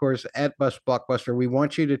us, of course, at Bust Blockbuster. We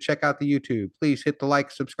want you to check out the YouTube. Please hit the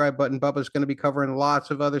like, subscribe button. Bubba's going to be covering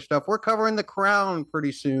lots of other stuff. We're covering The Crown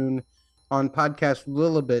pretty soon on podcast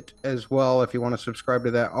Lilibit as well, if you want to subscribe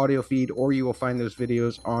to that audio feed, or you will find those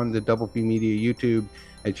videos on the Double P Media YouTube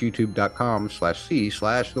at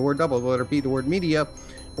youtube.com/c/the word double, the letter P, the word media,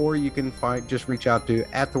 or you can just reach out to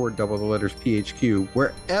at the word double, the letters PHQ,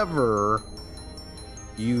 wherever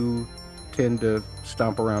you tend to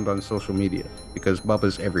stomp around on social media, because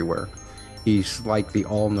Bubba's everywhere. He's like the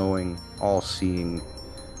all-knowing, all-seeing,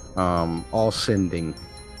 all-sending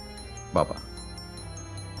Bubba.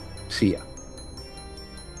 See ya.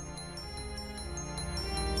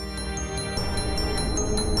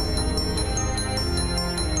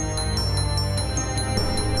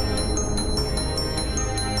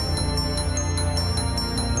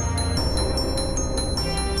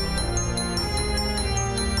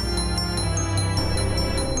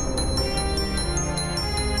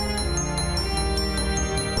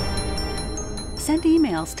 Send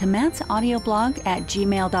emails to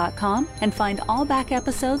mattsaudioblog@gmail.com and find all back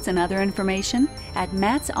episodes and other information at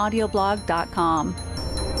mattsaudioblog.com.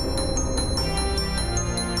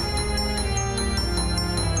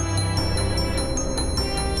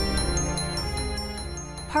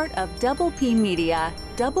 Part of Double P Media,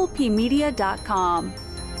 doublepmedia.com.